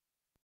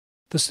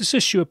 There's this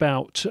issue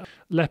about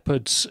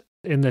leopards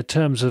in their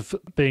terms of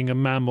being a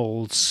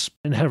mammal's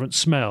inherent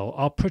smell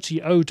are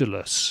pretty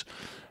odourless,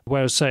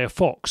 whereas, say, a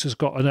fox has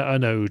got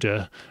an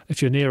odour.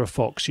 If you're near a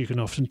fox, you can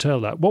often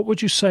tell that. What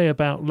would you say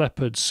about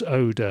leopards'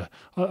 odour?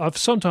 I've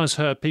sometimes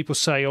heard people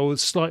say, oh,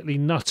 it's slightly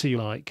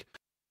nutty-like.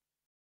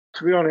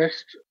 To be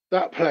honest,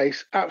 that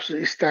place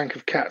absolutely stank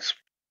of cat's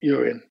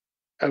urine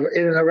in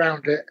and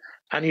around it,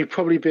 and you've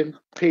probably been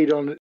peed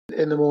on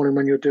in the morning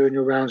when you're doing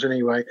your rounds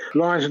anyway.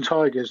 Lions and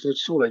tigers,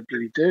 that's all they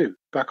really do,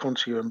 back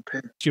onto you and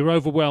pin. You're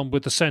overwhelmed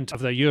with the scent of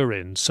their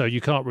urine, so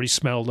you can't really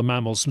smell the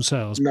mammals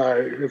themselves. No,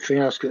 everything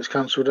else gets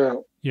cancelled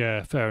out.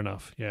 Yeah, fair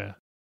enough, yeah.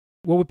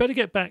 Well, we'd better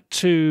get back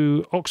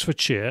to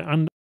Oxfordshire,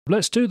 and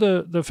let's do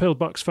the Phil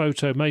Bucks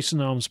photo, Mason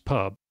Arms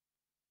pub.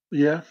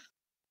 Yeah.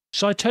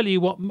 Shall I tell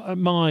you what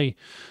my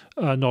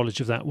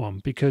knowledge of that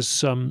one?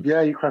 Because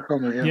yeah, you crack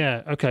on with it,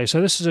 yeah. Yeah, okay, so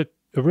this is a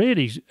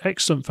really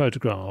excellent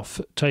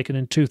photograph taken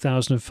in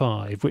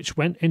 2005, which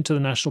went into the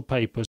national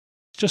papers.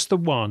 Just the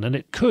one, and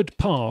it could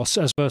pass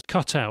as a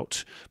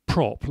cutout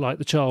prop like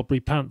the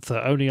Charlbury panther,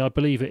 only I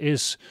believe it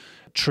is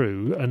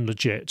true and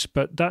legit.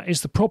 But that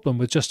is the problem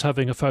with just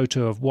having a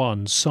photo of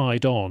one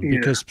side on,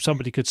 because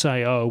somebody could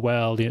say, oh,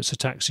 well, it's a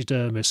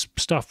taxidermist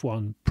stuff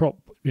one, prop,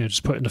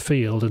 just put in the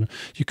field and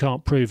you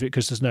can't prove it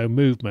because there's no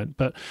movement.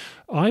 But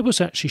I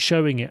was actually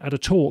showing it at a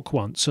talk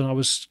once, and I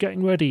was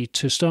getting ready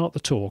to start the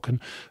talk,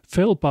 and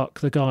Phil Buck,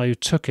 the guy who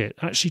took it,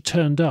 actually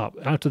turned up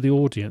out of the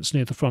audience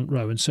near the front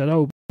row and said,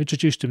 oh,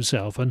 introduced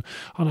himself, and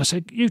I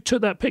said, you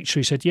took that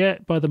picture? He said, yeah,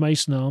 by the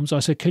Mason Arms. I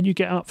said, can you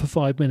get up for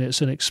 5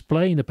 minutes and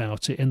explain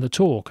about it in the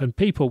talk? And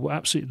people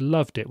absolutely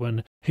loved it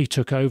when he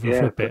took over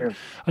for a bit. Brilliant.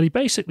 And he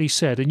basically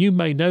said, and you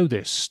may know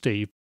this,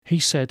 Steve, he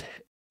said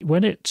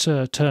when it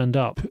turned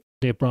up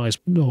near Bryce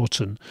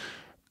Norton,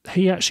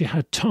 he actually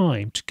had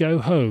time to go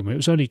home. It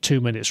was only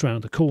 2 minutes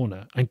round the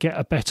corner, and get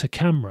a better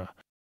camera,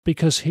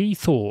 because he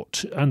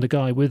thought, and the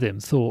guy with him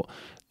thought,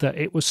 that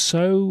it was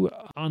so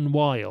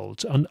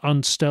unwild and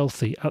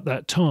unstealthy at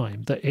that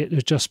time that it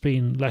had just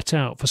been let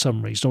out for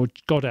some reason, or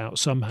got out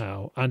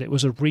somehow, and it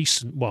was a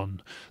recent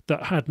one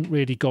that hadn't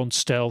really gone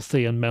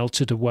stealthy and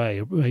melted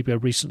away, maybe a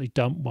recently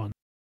dumped one.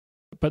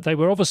 But they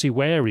were obviously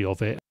wary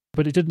of it,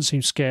 but it didn't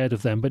seem scared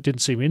of them, but didn't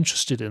seem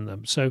interested in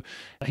them. So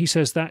he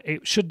says that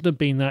it shouldn't have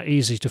been that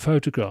easy to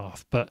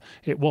photograph, but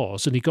it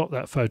was, and he got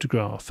that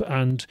photograph.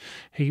 And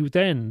he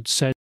then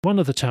said one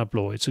of the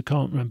tabloids, I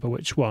can't remember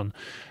which one,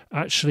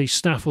 actually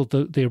snaffled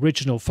the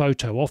original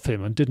photo off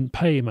him and didn't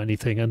pay him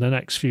anything. And the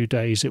next few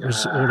days it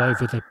was all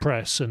over the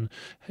press. And,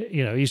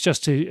 he's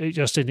just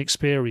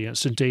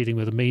inexperienced in dealing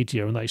with the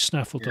media, and they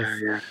snaffled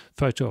the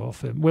photo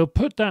off him. We'll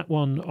put that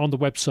one on the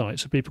website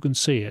so people can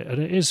see it.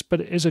 And it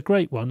is a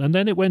great one. And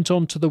then it went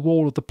on to the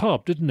wall of the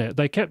pub, didn't it?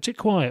 They kept it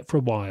quiet for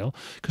a while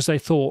because they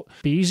thought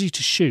it'd be easy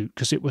to shoot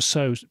because it was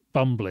so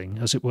bumbling,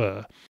 as it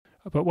were.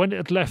 But when it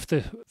had left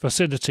the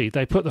vicinity,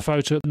 they put the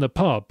photo in the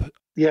pub.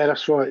 Yeah,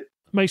 that's right.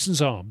 Mason's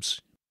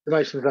Arms. The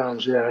Mason's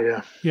Arms,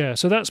 yeah. Yeah,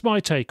 so that's my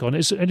take on it.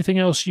 Is there anything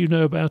else you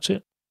know about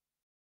it?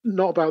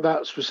 Not about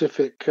that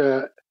specific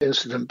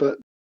incident, but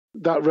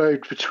that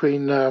road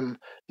between the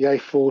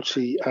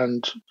A40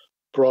 and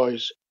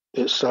Bryce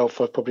itself,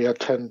 I've probably had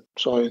 10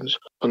 sightings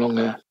along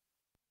there.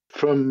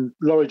 From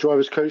lorry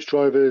drivers, coach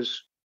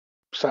drivers,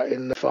 sat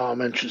in the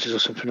farm entrances or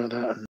something like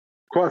that. And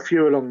quite a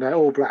few along there,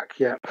 all black,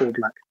 all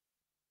black.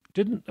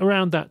 Didn't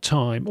around that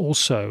time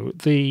also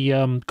the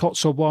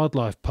Cotswold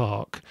Wildlife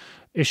Park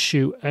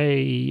issue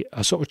a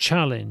sort of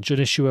challenge and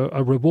issue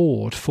a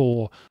reward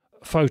for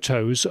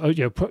photos,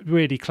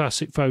 really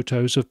classic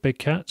photos of big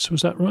cats?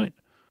 Was that right?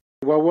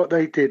 Well, what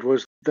they did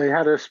was they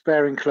had a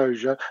spare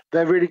enclosure.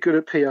 They're really good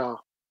at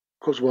PR,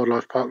 Cotswold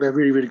Wildlife Park. They're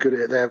really, really good at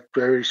it. They're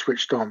very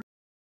switched on.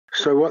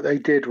 So what they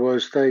did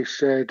was they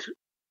said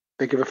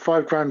they give a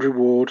 $5,000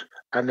 reward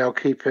and they'll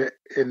keep it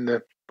in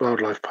the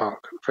wildlife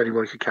park if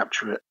anyone could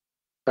capture it.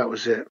 That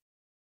was it.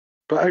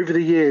 But over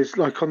the years,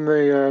 like on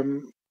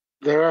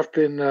there have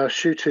been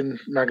shooting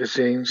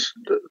magazines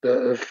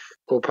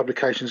or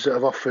publications that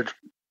have offered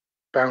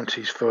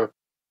bounties for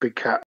big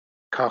cat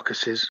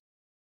carcasses.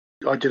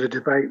 I did a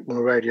debate on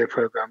a radio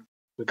programme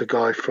with the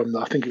guy from,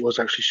 I think it was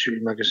actually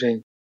Shooting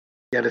Magazine,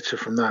 the editor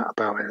from that,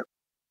 about it.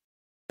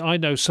 I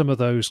know some of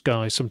those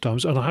guys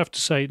sometimes, and I have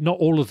to say not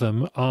all of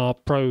them are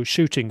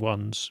pro-shooting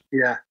ones.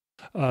 Yeah.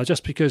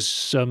 Just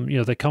because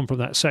they come from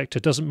that sector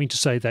doesn't mean to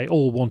say they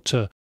all want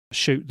to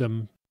shoot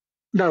them.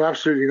 No,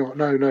 absolutely not.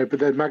 No. But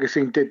the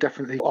magazine did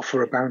definitely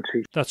offer a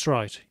bounty. That's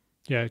right.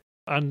 Yeah.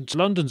 And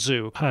London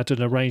Zoo had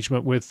an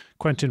arrangement with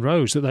Quentin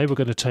Rose that they were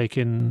going to take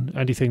in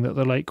anything that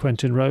the late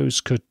Quentin Rose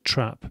could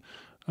trap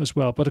as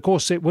well. But of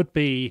course, it would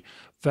be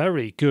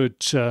very good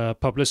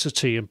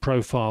publicity and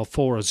profile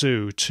for a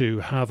zoo to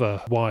have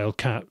a wild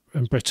cat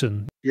in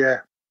Britain. Yeah.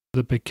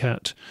 The big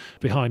cat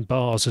behind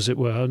bars, as it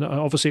were. And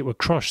obviously it would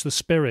crush the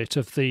spirit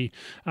of the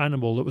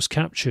animal that was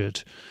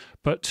captured.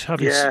 But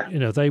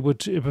it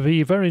would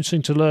be very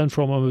interesting to learn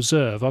from and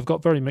observe. I've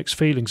got very mixed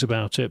feelings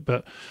about it,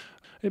 but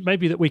it may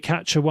be that we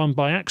capture one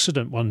by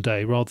accident one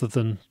day rather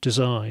than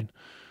design.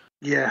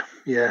 Yeah.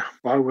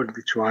 I wouldn't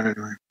be trying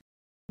anyway.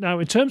 Now,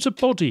 in terms of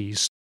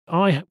bodies,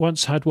 I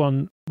once had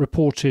one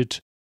reported,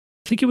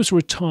 I think it was a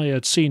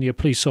retired senior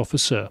police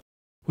officer,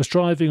 was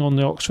driving on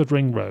the Oxford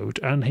Ring Road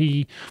and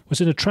he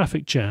was in a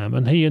traffic jam,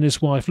 and he and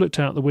his wife looked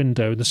out the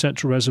window in the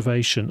central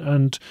reservation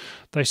and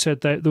they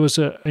said that there was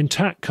an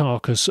intact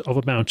carcass of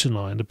a mountain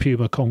lion, the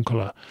puma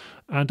concolor.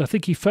 And I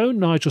think he phoned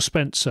Nigel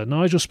Spencer.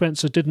 Nigel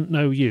Spencer didn't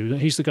know you.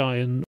 He's the guy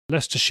in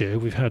Leicestershire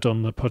we've had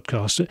on the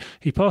podcast.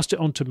 He passed it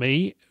on to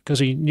me because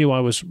he knew I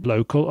was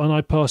local, and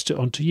I passed it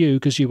on to you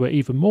because you were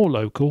even more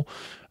local.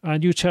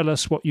 And you tell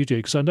us what you do,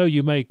 because I know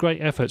you made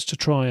great efforts to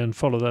try and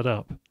follow that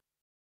up.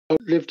 I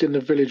lived in the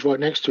village right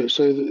next to it,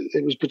 so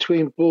it was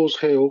between Balls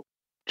Hill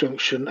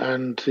Junction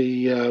and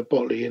the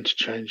Botley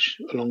interchange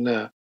along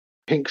there.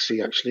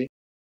 Hinksey, actually.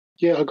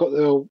 Yeah, I got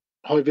the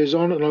high vis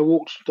on and I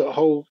walked that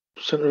whole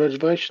centre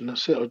reservation.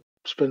 That's it. I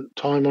spent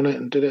time on it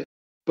and did it.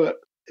 But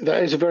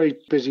that is a very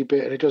busy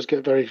bit and it does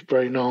get very,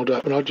 very gnarled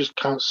up. And I just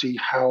can't see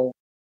how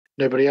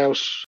nobody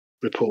else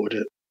reported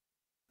it.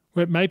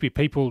 Well, maybe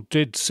people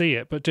did see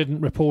it but didn't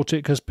report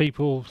it because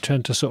people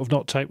tend to sort of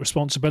not take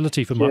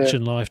responsibility for much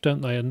in life, don't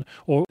they?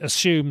 Or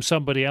assume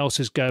somebody else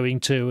is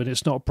going to and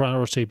it's not a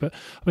priority. But,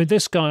 I mean,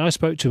 this guy, I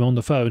spoke to him on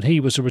the phone. He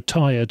was a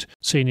retired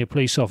senior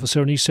police officer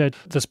and he said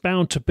there's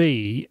bound to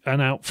be an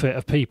outfit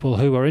of people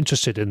who are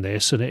interested in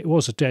this, and it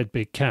was a dead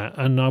big cat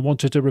and I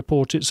wanted to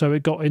report it so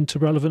it got into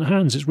relevant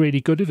hands. It's really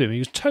good of him. He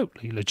was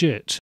totally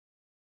legit.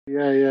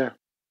 Yeah.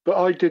 But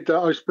I did that.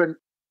 I spent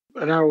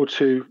an hour or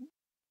two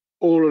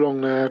all along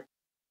there,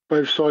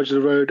 both sides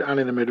of the road and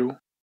in the middle.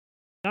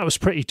 That was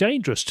pretty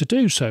dangerous to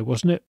do so,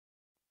 wasn't it?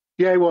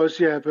 Yeah, it was,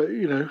 yeah. But,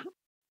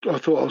 I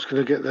thought I was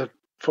going to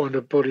find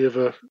a body of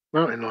a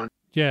mountain lion.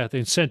 Yeah, the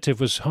incentive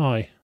was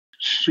high.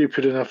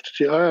 Stupid enough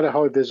to... I had a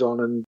high vis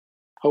on and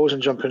I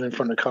wasn't jumping in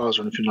front of cars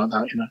or anything like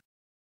that,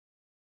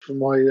 From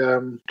my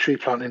tree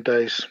planting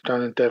days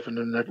down in Devon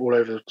and all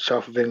over the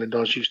south of England, I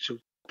was used to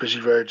busy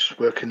roads,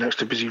 working next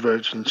to busy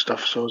roads and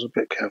stuff, so I was a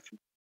bit careful.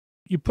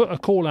 You put a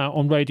call out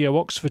on Radio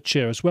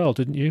Oxfordshire as well,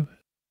 didn't you?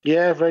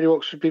 Yeah, Radio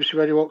Oxford, BBC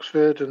Radio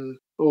Oxford and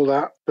all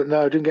that. But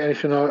no, I didn't get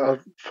anything. I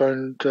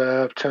phoned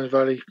Thames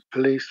Valley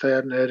Police. They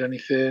hadn't heard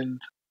anything.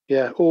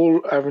 Yeah,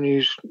 all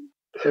avenues,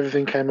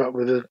 everything came up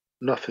with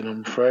nothing,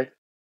 I'm afraid.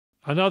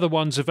 And other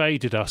ones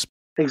evaded us.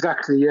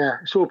 Exactly, yeah.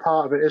 It's all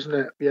part of it, isn't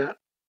it? Yeah.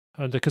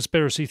 And the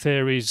conspiracy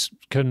theories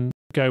can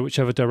go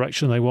whichever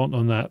direction they want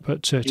on that,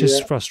 but it is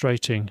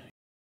frustrating.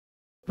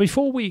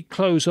 Before we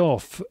close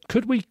off,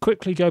 could we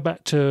quickly go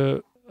back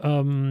to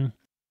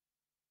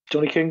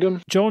Johnny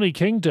Kingdom? Johnny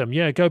Kingdom,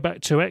 yeah, go back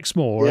to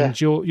Exmoor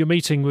and your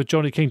meeting with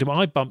Johnny Kingdom.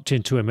 I bumped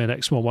into him in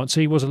Exmoor once.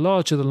 He was a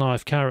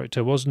larger-than-life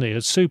character, wasn't he?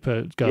 A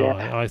super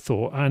guy, I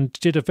thought, and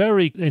did a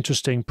very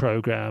interesting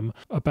programme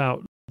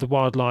about the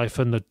wildlife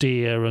and the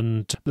deer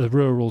and the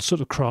rural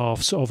sort of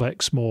crafts of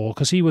Exmoor,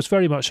 because he was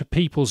very much a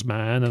people's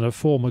man and a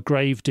former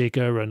grave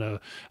digger and a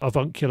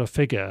avuncular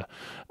figure.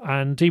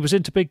 And he was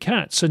into big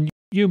cats. And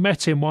you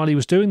met him while he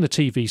was doing the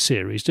TV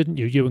series, didn't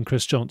you? You and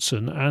Chris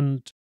Johnson.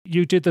 And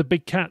you did the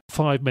big cat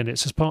 5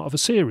 minutes as part of a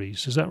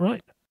series. Is that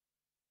right?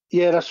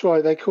 Yeah, that's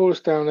right. They called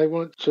us down. They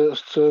wanted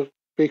us to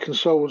be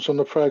consultants on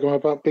the programme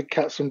about big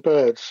cats and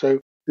birds. So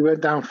we went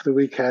down for the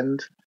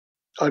weekend.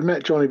 I'd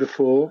met Johnny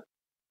before.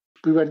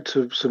 We went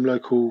to some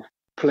local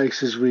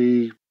places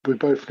we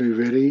both knew,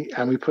 really,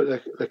 and we put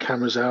the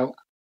cameras out.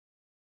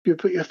 You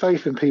put your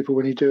faith in people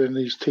when you're doing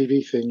these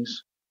TV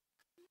things.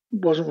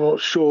 Wasn't real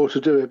sure to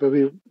do it, but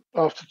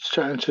after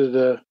chatting to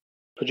the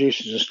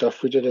producers and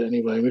stuff, we did it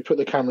anyway. We put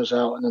the cameras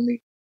out, and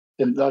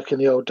then like in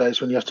the old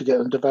days when you have to get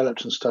them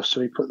developed and stuff,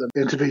 so we put them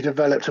in to be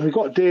developed, and we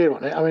got deer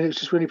on it. I mean, it's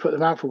just when you put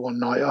them out for one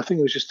night, I think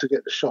it was just to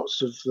get the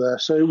shots of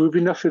so it would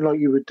be nothing like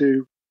you would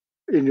do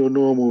in your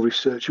normal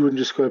research. You wouldn't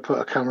just go put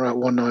a camera out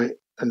one night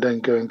and then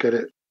go and get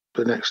it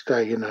the next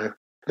day, you know.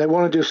 They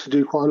wanted us to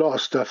do quite a lot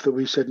of stuff that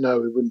we said no,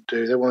 we wouldn't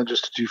do. They wanted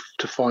us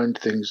to find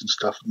things and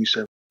stuff, and we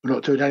said we're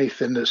not doing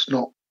anything that's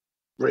not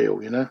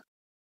real, you know.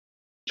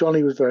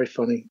 Johnny was very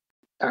funny,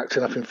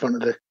 acting up in front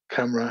of the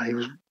camera. He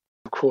was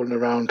crawling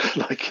around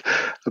like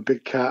a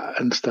big cat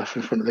and stuff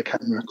in front of the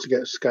camera to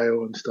get a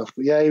scale and stuff.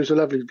 But yeah, he was a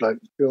lovely bloke,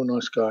 real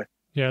nice guy.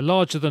 Yeah,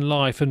 larger than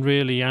life and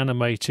really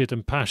animated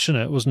and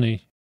passionate, wasn't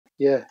he?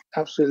 Yeah,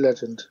 absolute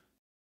legend.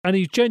 And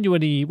he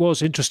genuinely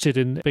was interested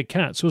in big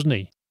cats, wasn't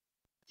he?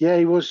 Yeah,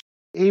 he was.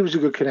 He was a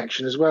good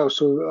connection as well.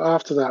 So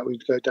after that,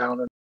 we'd go down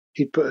and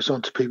he'd put us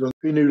on to people.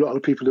 We knew a lot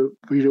of people that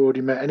we'd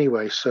already met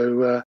anyway.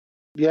 So,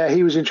 yeah,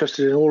 he was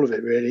interested in all of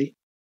it, really.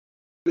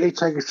 He'd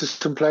take us to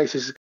some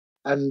places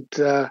and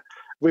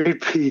we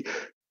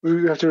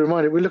have to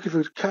remind him, we're looking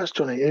for cats,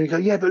 Johnny. And he'd go,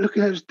 yeah, but look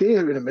at those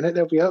deer in a minute.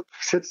 They'll be up.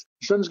 He said,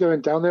 the sun's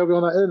going down. They'll be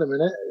on that hill in a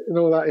minute. And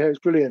all that. Yeah, it was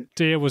brilliant.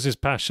 Deer was his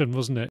passion,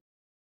 wasn't it?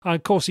 And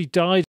of course, he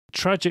died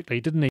tragically,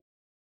 didn't he?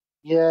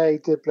 Yeah, he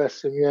did,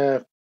 bless him, yeah.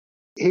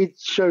 He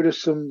showed us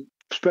some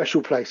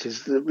special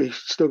places that we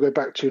still go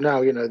back to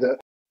now, you know, that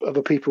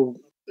other people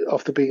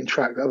off the beaten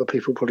track that other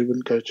people probably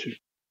wouldn't go to.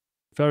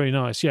 Very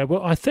nice. Yeah,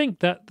 well, I think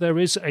that there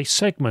is a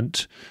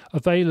segment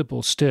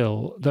available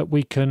still that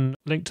we can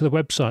link to the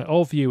website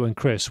of you and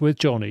Chris with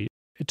Johnny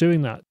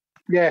doing that.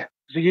 Yeah,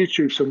 there's a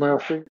YouTube somewhere,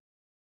 I think.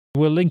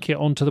 We'll link it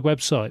onto the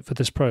website for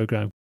this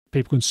programme.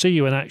 People can see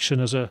you in action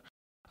as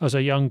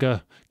a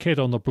younger kid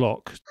on the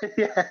block.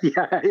 yeah,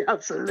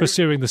 absolutely.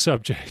 Pursuing the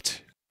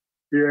subject.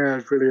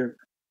 Yeah, brilliant.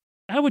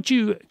 How would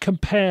you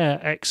compare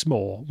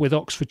Exmoor with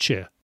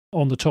Oxfordshire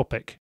on the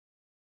topic?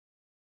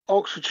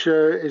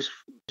 Oxfordshire is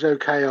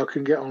okay. I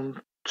can get on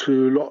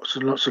to lots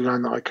and lots of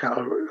land that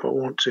I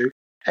want to.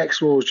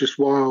 Exmoor is just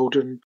wild,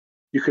 and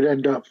you could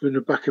end up in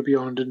the back of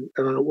beyond and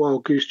on a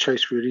wild goose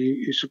chase, really.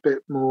 It's a bit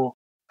more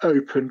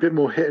open, a bit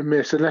more hit and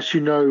miss, unless you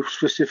know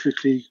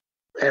specifically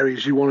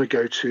areas you want to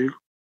go to.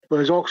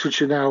 Whereas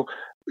Oxfordshire now,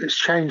 it's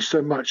changed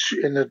so much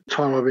in the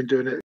time I've been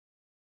doing it.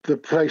 The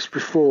place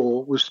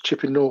before was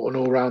Chipping Norton,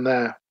 all around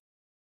there,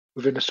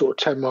 within a sort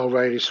of 10-mile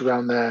radius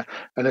around there,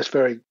 and it's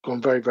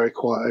gone very, very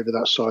quiet over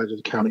that side of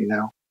the county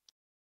now.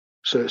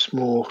 So it's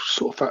more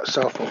sort of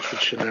South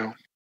Oxfordshire now.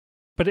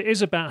 But it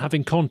is about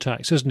having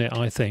contacts, isn't it,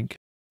 I think?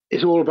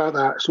 It's all about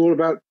that. It's all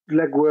about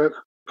legwork,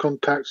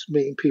 contacts,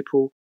 meeting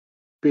people,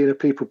 being a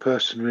people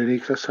person, really,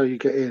 because that's how you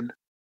get in.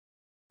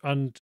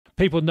 And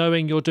people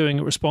knowing you're doing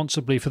it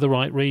responsibly for the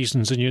right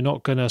reasons, and you're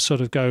not going to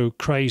sort of go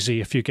crazy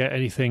if you get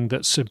anything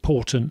that's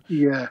important.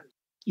 Yeah.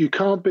 You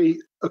can't beat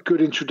a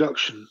good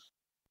introduction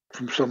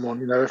from someone,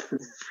 you know, if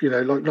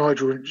like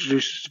Nigel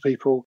introduces to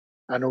people,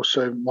 and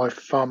also my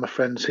farmer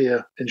friends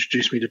here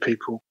introduce me to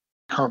people.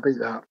 Can't beat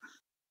that.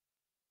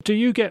 Do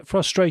you get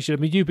frustrated?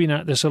 I mean, you've been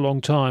at this a long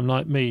time,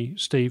 like me,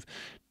 Steve.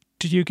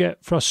 Do you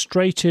get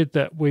frustrated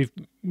that we've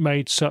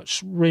made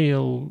such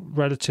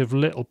relative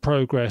little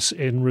progress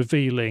in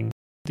revealing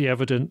the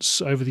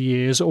evidence over the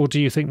years, or do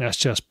you think that's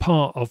just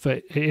part of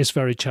it? It is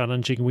very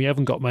challenging. We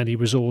haven't got many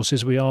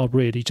resources. We are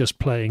really just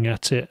playing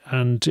at it,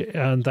 and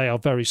they are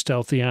very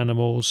stealthy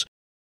animals.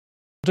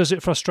 Does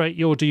it frustrate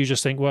you, or do you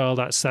just think, well,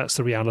 that's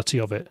the reality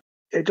of it?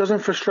 It doesn't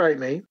frustrate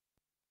me.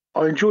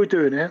 I enjoy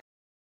doing it.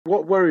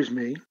 What worries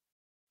me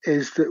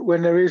is that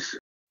when there is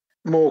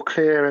more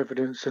clear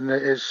evidence than there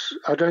is,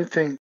 I don't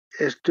think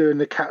it's doing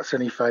the cats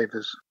any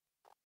favours.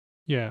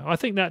 Yeah, I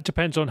think that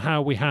depends on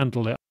how we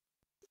handle it.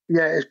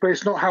 Yeah, but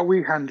it's not how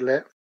we handle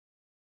it,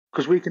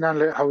 because we can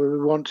handle it however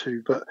we want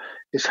to, but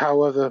it's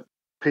how other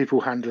people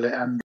handle it.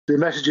 And the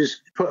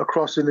messages put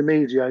across in the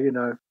media, you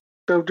know,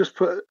 they'll just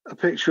put a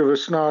picture of a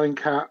snarling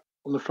cat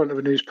on the front of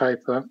a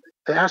newspaper.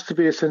 It has to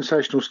be a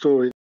sensational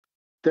story.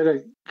 they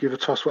don't give a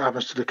toss what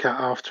happens to the cat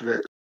after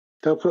it.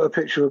 They'll put a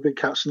picture of a big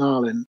cat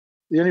snarling.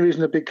 The only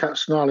reason the big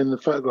cat's snarling in the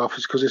photograph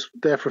is because it's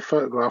there for a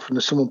photograph and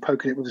there's someone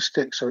poking it with a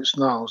stick so it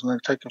snarls and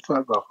they've taken a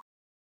photograph.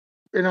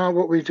 In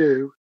what we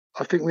do,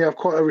 I think we have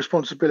quite a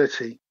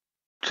responsibility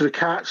to the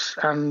cats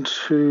and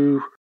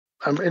to,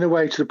 in a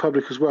way, to the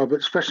public as well, but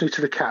especially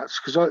to the cats,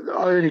 because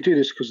I only do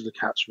this because of the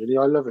cats, really.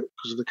 I love it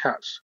because of the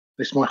cats.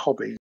 It's my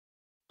hobby.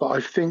 But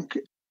I think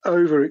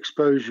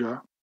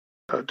overexposure,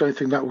 I don't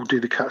think that will do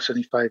the cats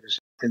any favours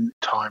in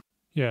time.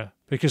 Yeah,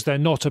 because they're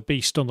not a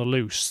beast on the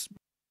loose.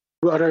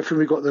 Well, I don't think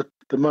we've got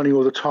the money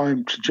or the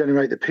time to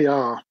generate the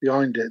PR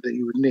behind it that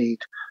you would need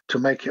to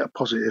make it a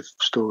positive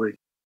story.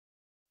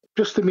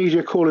 Just the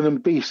media calling them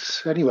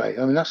beasts anyway.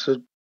 I mean, that's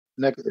a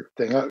negative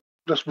thing.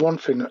 That's one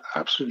thing that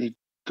absolutely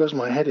does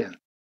my head in.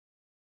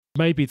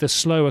 Maybe the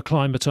slow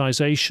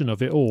acclimatisation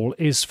of it all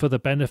is for the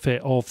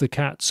benefit of the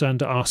cats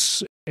and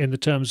us in the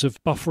terms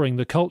of buffering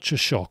the culture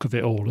shock of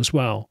it all as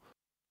well.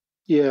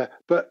 Yeah,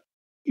 but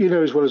you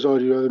know as well as I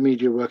do, the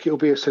media work, it'll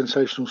be a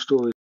sensational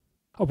story.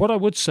 What I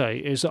would say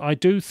is that I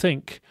do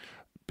think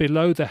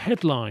below the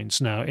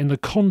headlines now, in the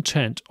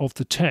content of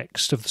the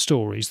text of the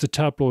stories, the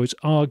tabloids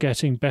are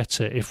getting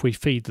better if we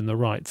feed them the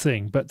right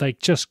thing, but they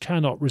just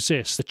cannot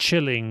resist the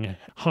chilling,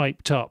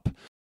 hyped up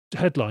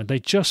headline. They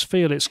just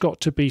feel it's got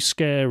to be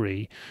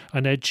scary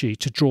and edgy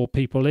to draw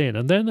people in,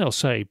 and then they'll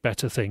say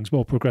better things,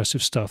 more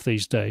progressive stuff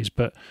these days.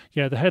 But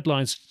yeah, the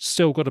headlines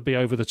still got to be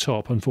over the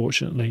top,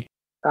 unfortunately.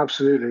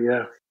 Absolutely,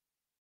 yeah.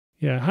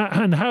 Yeah,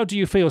 and how do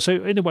you feel? So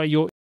in a way,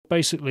 you're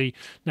basically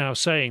now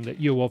saying that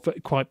you are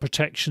quite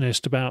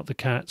protectionist about the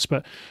cats,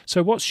 but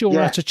so what's your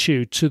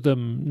attitude to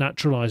them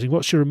naturalising?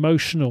 What's your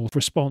emotional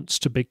response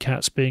to big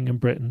cats being in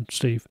Britain,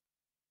 Steve?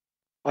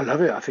 I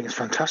love it. I think it's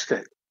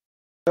fantastic.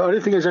 I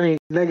don't think there's any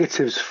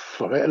negatives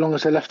from it as long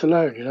as they're left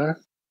alone, you know.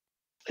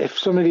 If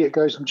some idiot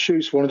goes and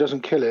shoots one and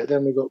doesn't kill it,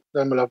 then we'll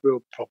have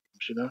real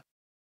problems, you know.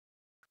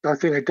 I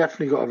think they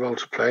definitely got a role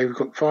to play. We've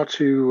got far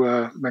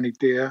too many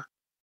deer.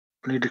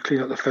 We need to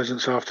clean up the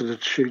pheasants after the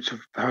shoots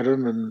have had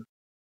them, and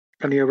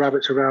plenty of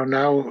rabbits around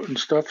now and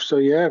stuff. So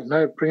yeah,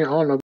 no, bring it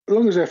on. As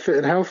long as they're fit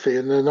and healthy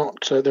and they're not,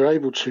 they're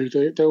able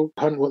to, they'll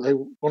hunt what they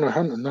want to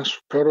hunt, and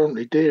that's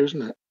predominantly deer,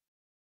 isn't it?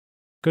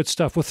 Good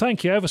stuff. Well,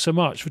 thank you ever so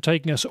much for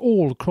taking us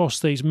all across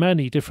these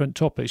many different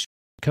topics.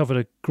 You covered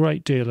a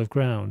great deal of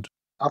ground.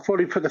 I'll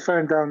probably put the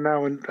phone down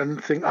now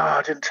and think,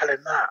 I didn't tell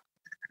him that.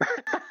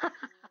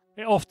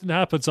 It often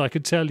happens, I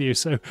can tell you,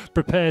 so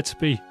prepare to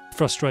be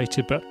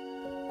frustrated, but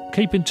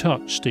keep in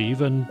touch,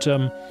 Steve, and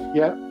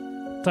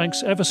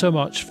thanks ever so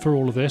much for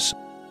all of this.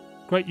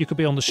 Great you could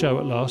be on the show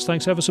at last.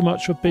 Thanks ever so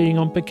much for being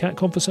on Big Cat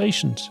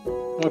Conversations.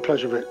 My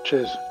pleasure, Rick.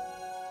 Cheers.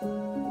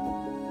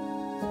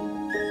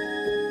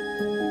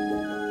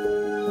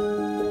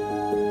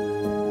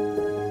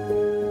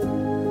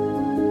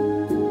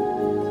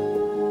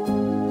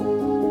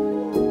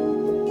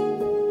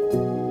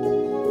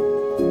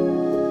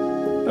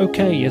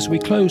 Okay, as we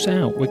close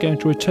out, we're going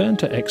to return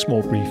to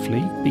Exmoor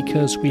briefly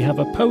because we have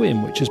a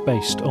poem which is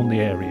based on the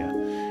area.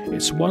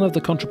 It's one of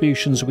the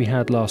contributions we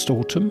had last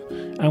autumn,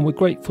 and we're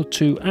grateful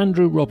to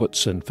Andrew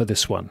Robertson for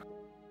this one.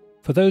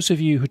 For those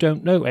of you who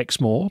don't know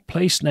Exmoor,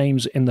 place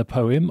names in the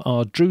poem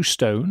are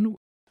Drewstone,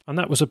 and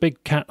that was a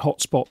big cat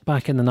hotspot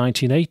back in the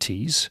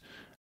 1980s,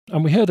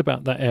 and we heard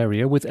about that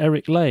area with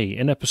Eric Lay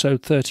in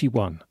episode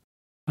 31.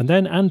 And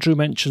then Andrew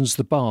mentions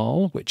the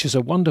Barl, which is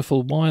a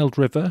wonderful wild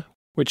river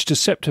which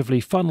deceptively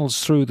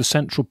funnels through the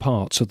central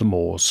parts of the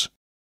moors.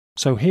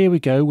 So here we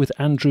go with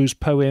Andrew's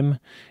poem.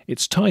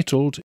 It's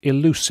titled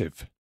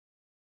Elusive.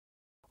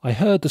 I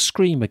heard the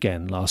scream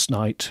again last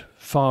night,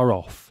 far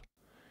off.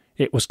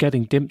 It was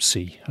getting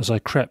dimpsy as I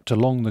crept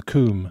along the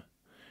coombe.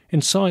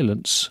 In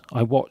silence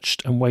I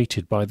watched and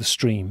waited by the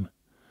stream,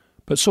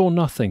 but saw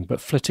nothing but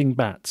flitting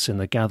bats in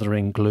the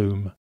gathering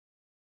gloom.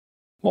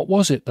 What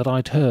was it that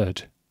I'd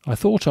heard? I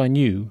thought I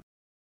knew.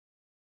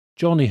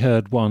 Johnny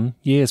heard one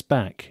years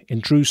back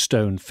in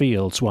Drewstone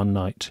fields one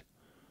night,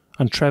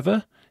 and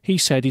Trevor, he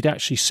said he'd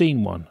actually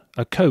seen one,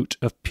 a coat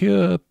of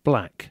pure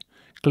black,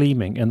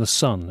 gleaming in the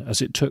sun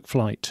as it took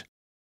flight.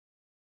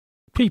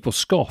 People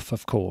scoff,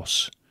 of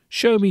course.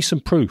 Show me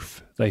some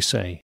proof, they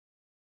say.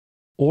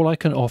 All I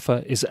can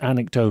offer is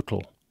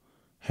anecdotal.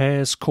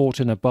 Hares caught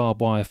in a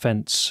barbed wire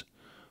fence,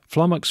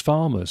 flummoxed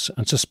farmers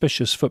and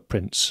suspicious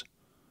footprints.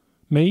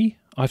 Me,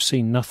 I've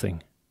seen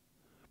nothing.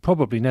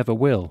 Probably never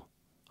will.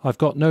 I've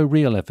got no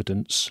real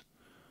evidence.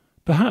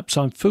 Perhaps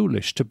I'm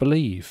foolish to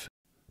believe.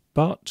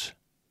 But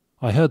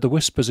I heard the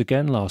whispers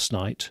again last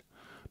night,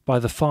 by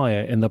the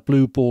fire in the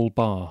Blue Ball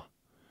bar.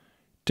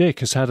 Dick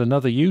has had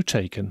another ewe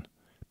taken,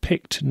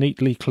 picked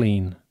neatly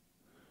clean.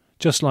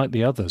 Just like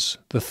the others,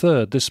 the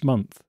third this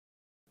month.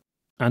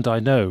 And I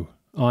know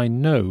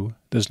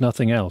there's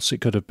nothing else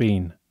it could have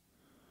been.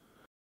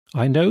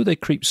 I know they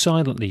creep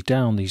silently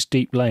down these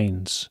deep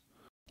lanes,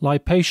 lie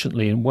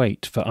patiently in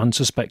wait for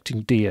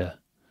unsuspecting deer,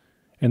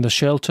 in the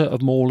shelter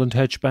of moorland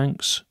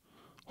hedgebanks,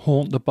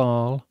 haunt the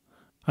barl,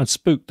 and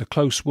spook the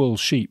close wool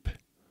sheep.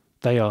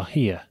 They are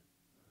here.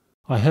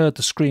 I heard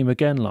the scream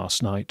again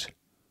last night,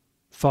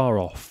 far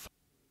off.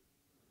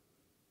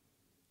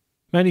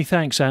 Many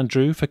thanks,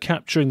 Andrew, for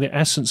capturing the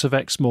essence of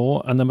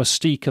Exmoor and the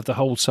mystique of the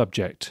whole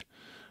subject.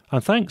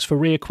 And thanks for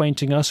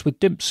reacquainting us with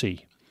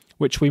Dimpsey,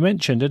 which we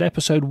mentioned in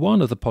episode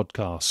 1 of the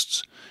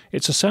podcasts.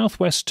 It's a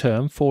southwest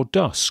term for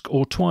dusk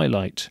or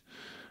twilight.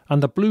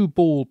 And the Blue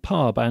Ball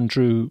pub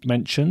Andrew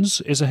mentions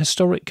is a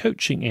historic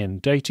coaching inn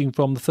dating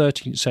from the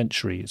 13th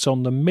century. It's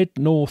on the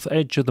mid-north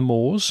edge of the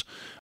moors.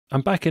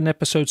 And back in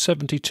episode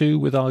 72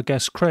 with our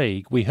guest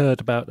Craig, we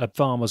heard about a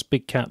farmer's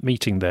big cat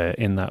meeting there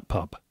in that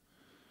pub.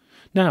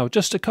 Now,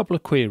 just a couple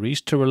of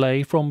queries to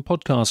relay from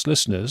podcast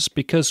listeners,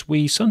 because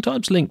we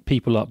sometimes link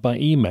people up by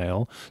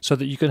email so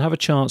that you can have a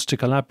chance to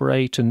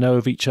collaborate and know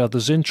of each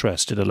other's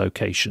interest in a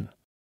location.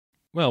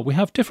 Well, we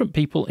have different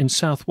people in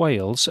South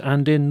Wales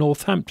and in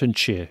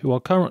Northamptonshire who are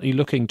currently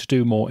looking to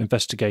do more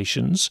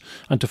investigations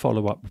and to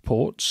follow up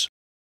reports.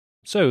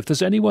 So if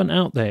there's anyone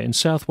out there in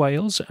South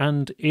Wales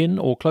and in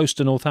or close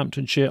to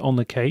Northamptonshire on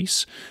the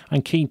case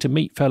and keen to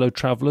meet fellow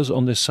travellers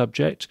on this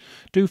subject,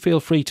 do feel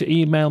free to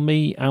email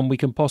me and we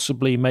can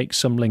possibly make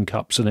some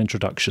link-ups and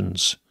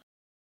introductions.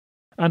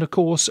 And of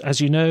course, as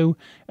you know,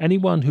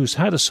 anyone who's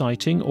had a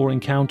sighting or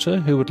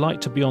encounter who would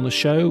like to be on the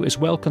show is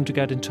welcome to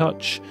get in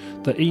touch.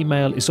 The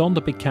email is on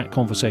the Big Cat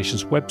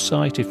Conversations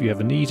website if you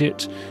ever need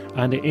it,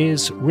 and it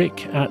is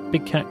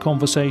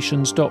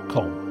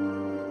rick@bigcatconversations.com.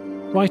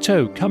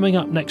 Righto, coming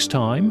up next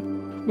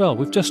time, well,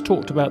 we've just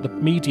talked about the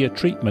media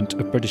treatment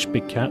of British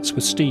big cats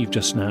with Steve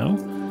just now,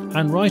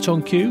 and right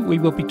on cue we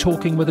will be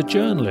talking with a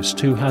journalist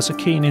who has a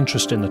keen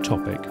interest in the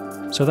topic.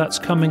 So that's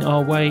coming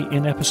our way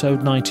in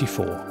episode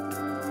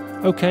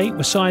 94. OK,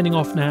 we're signing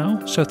off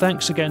now, so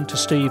thanks again to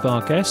Steve,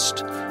 our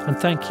guest, and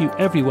thank you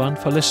everyone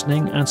for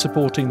listening and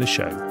supporting the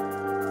show.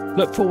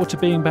 Look forward to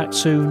being back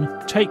soon,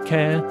 take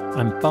care,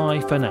 and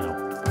bye for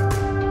now.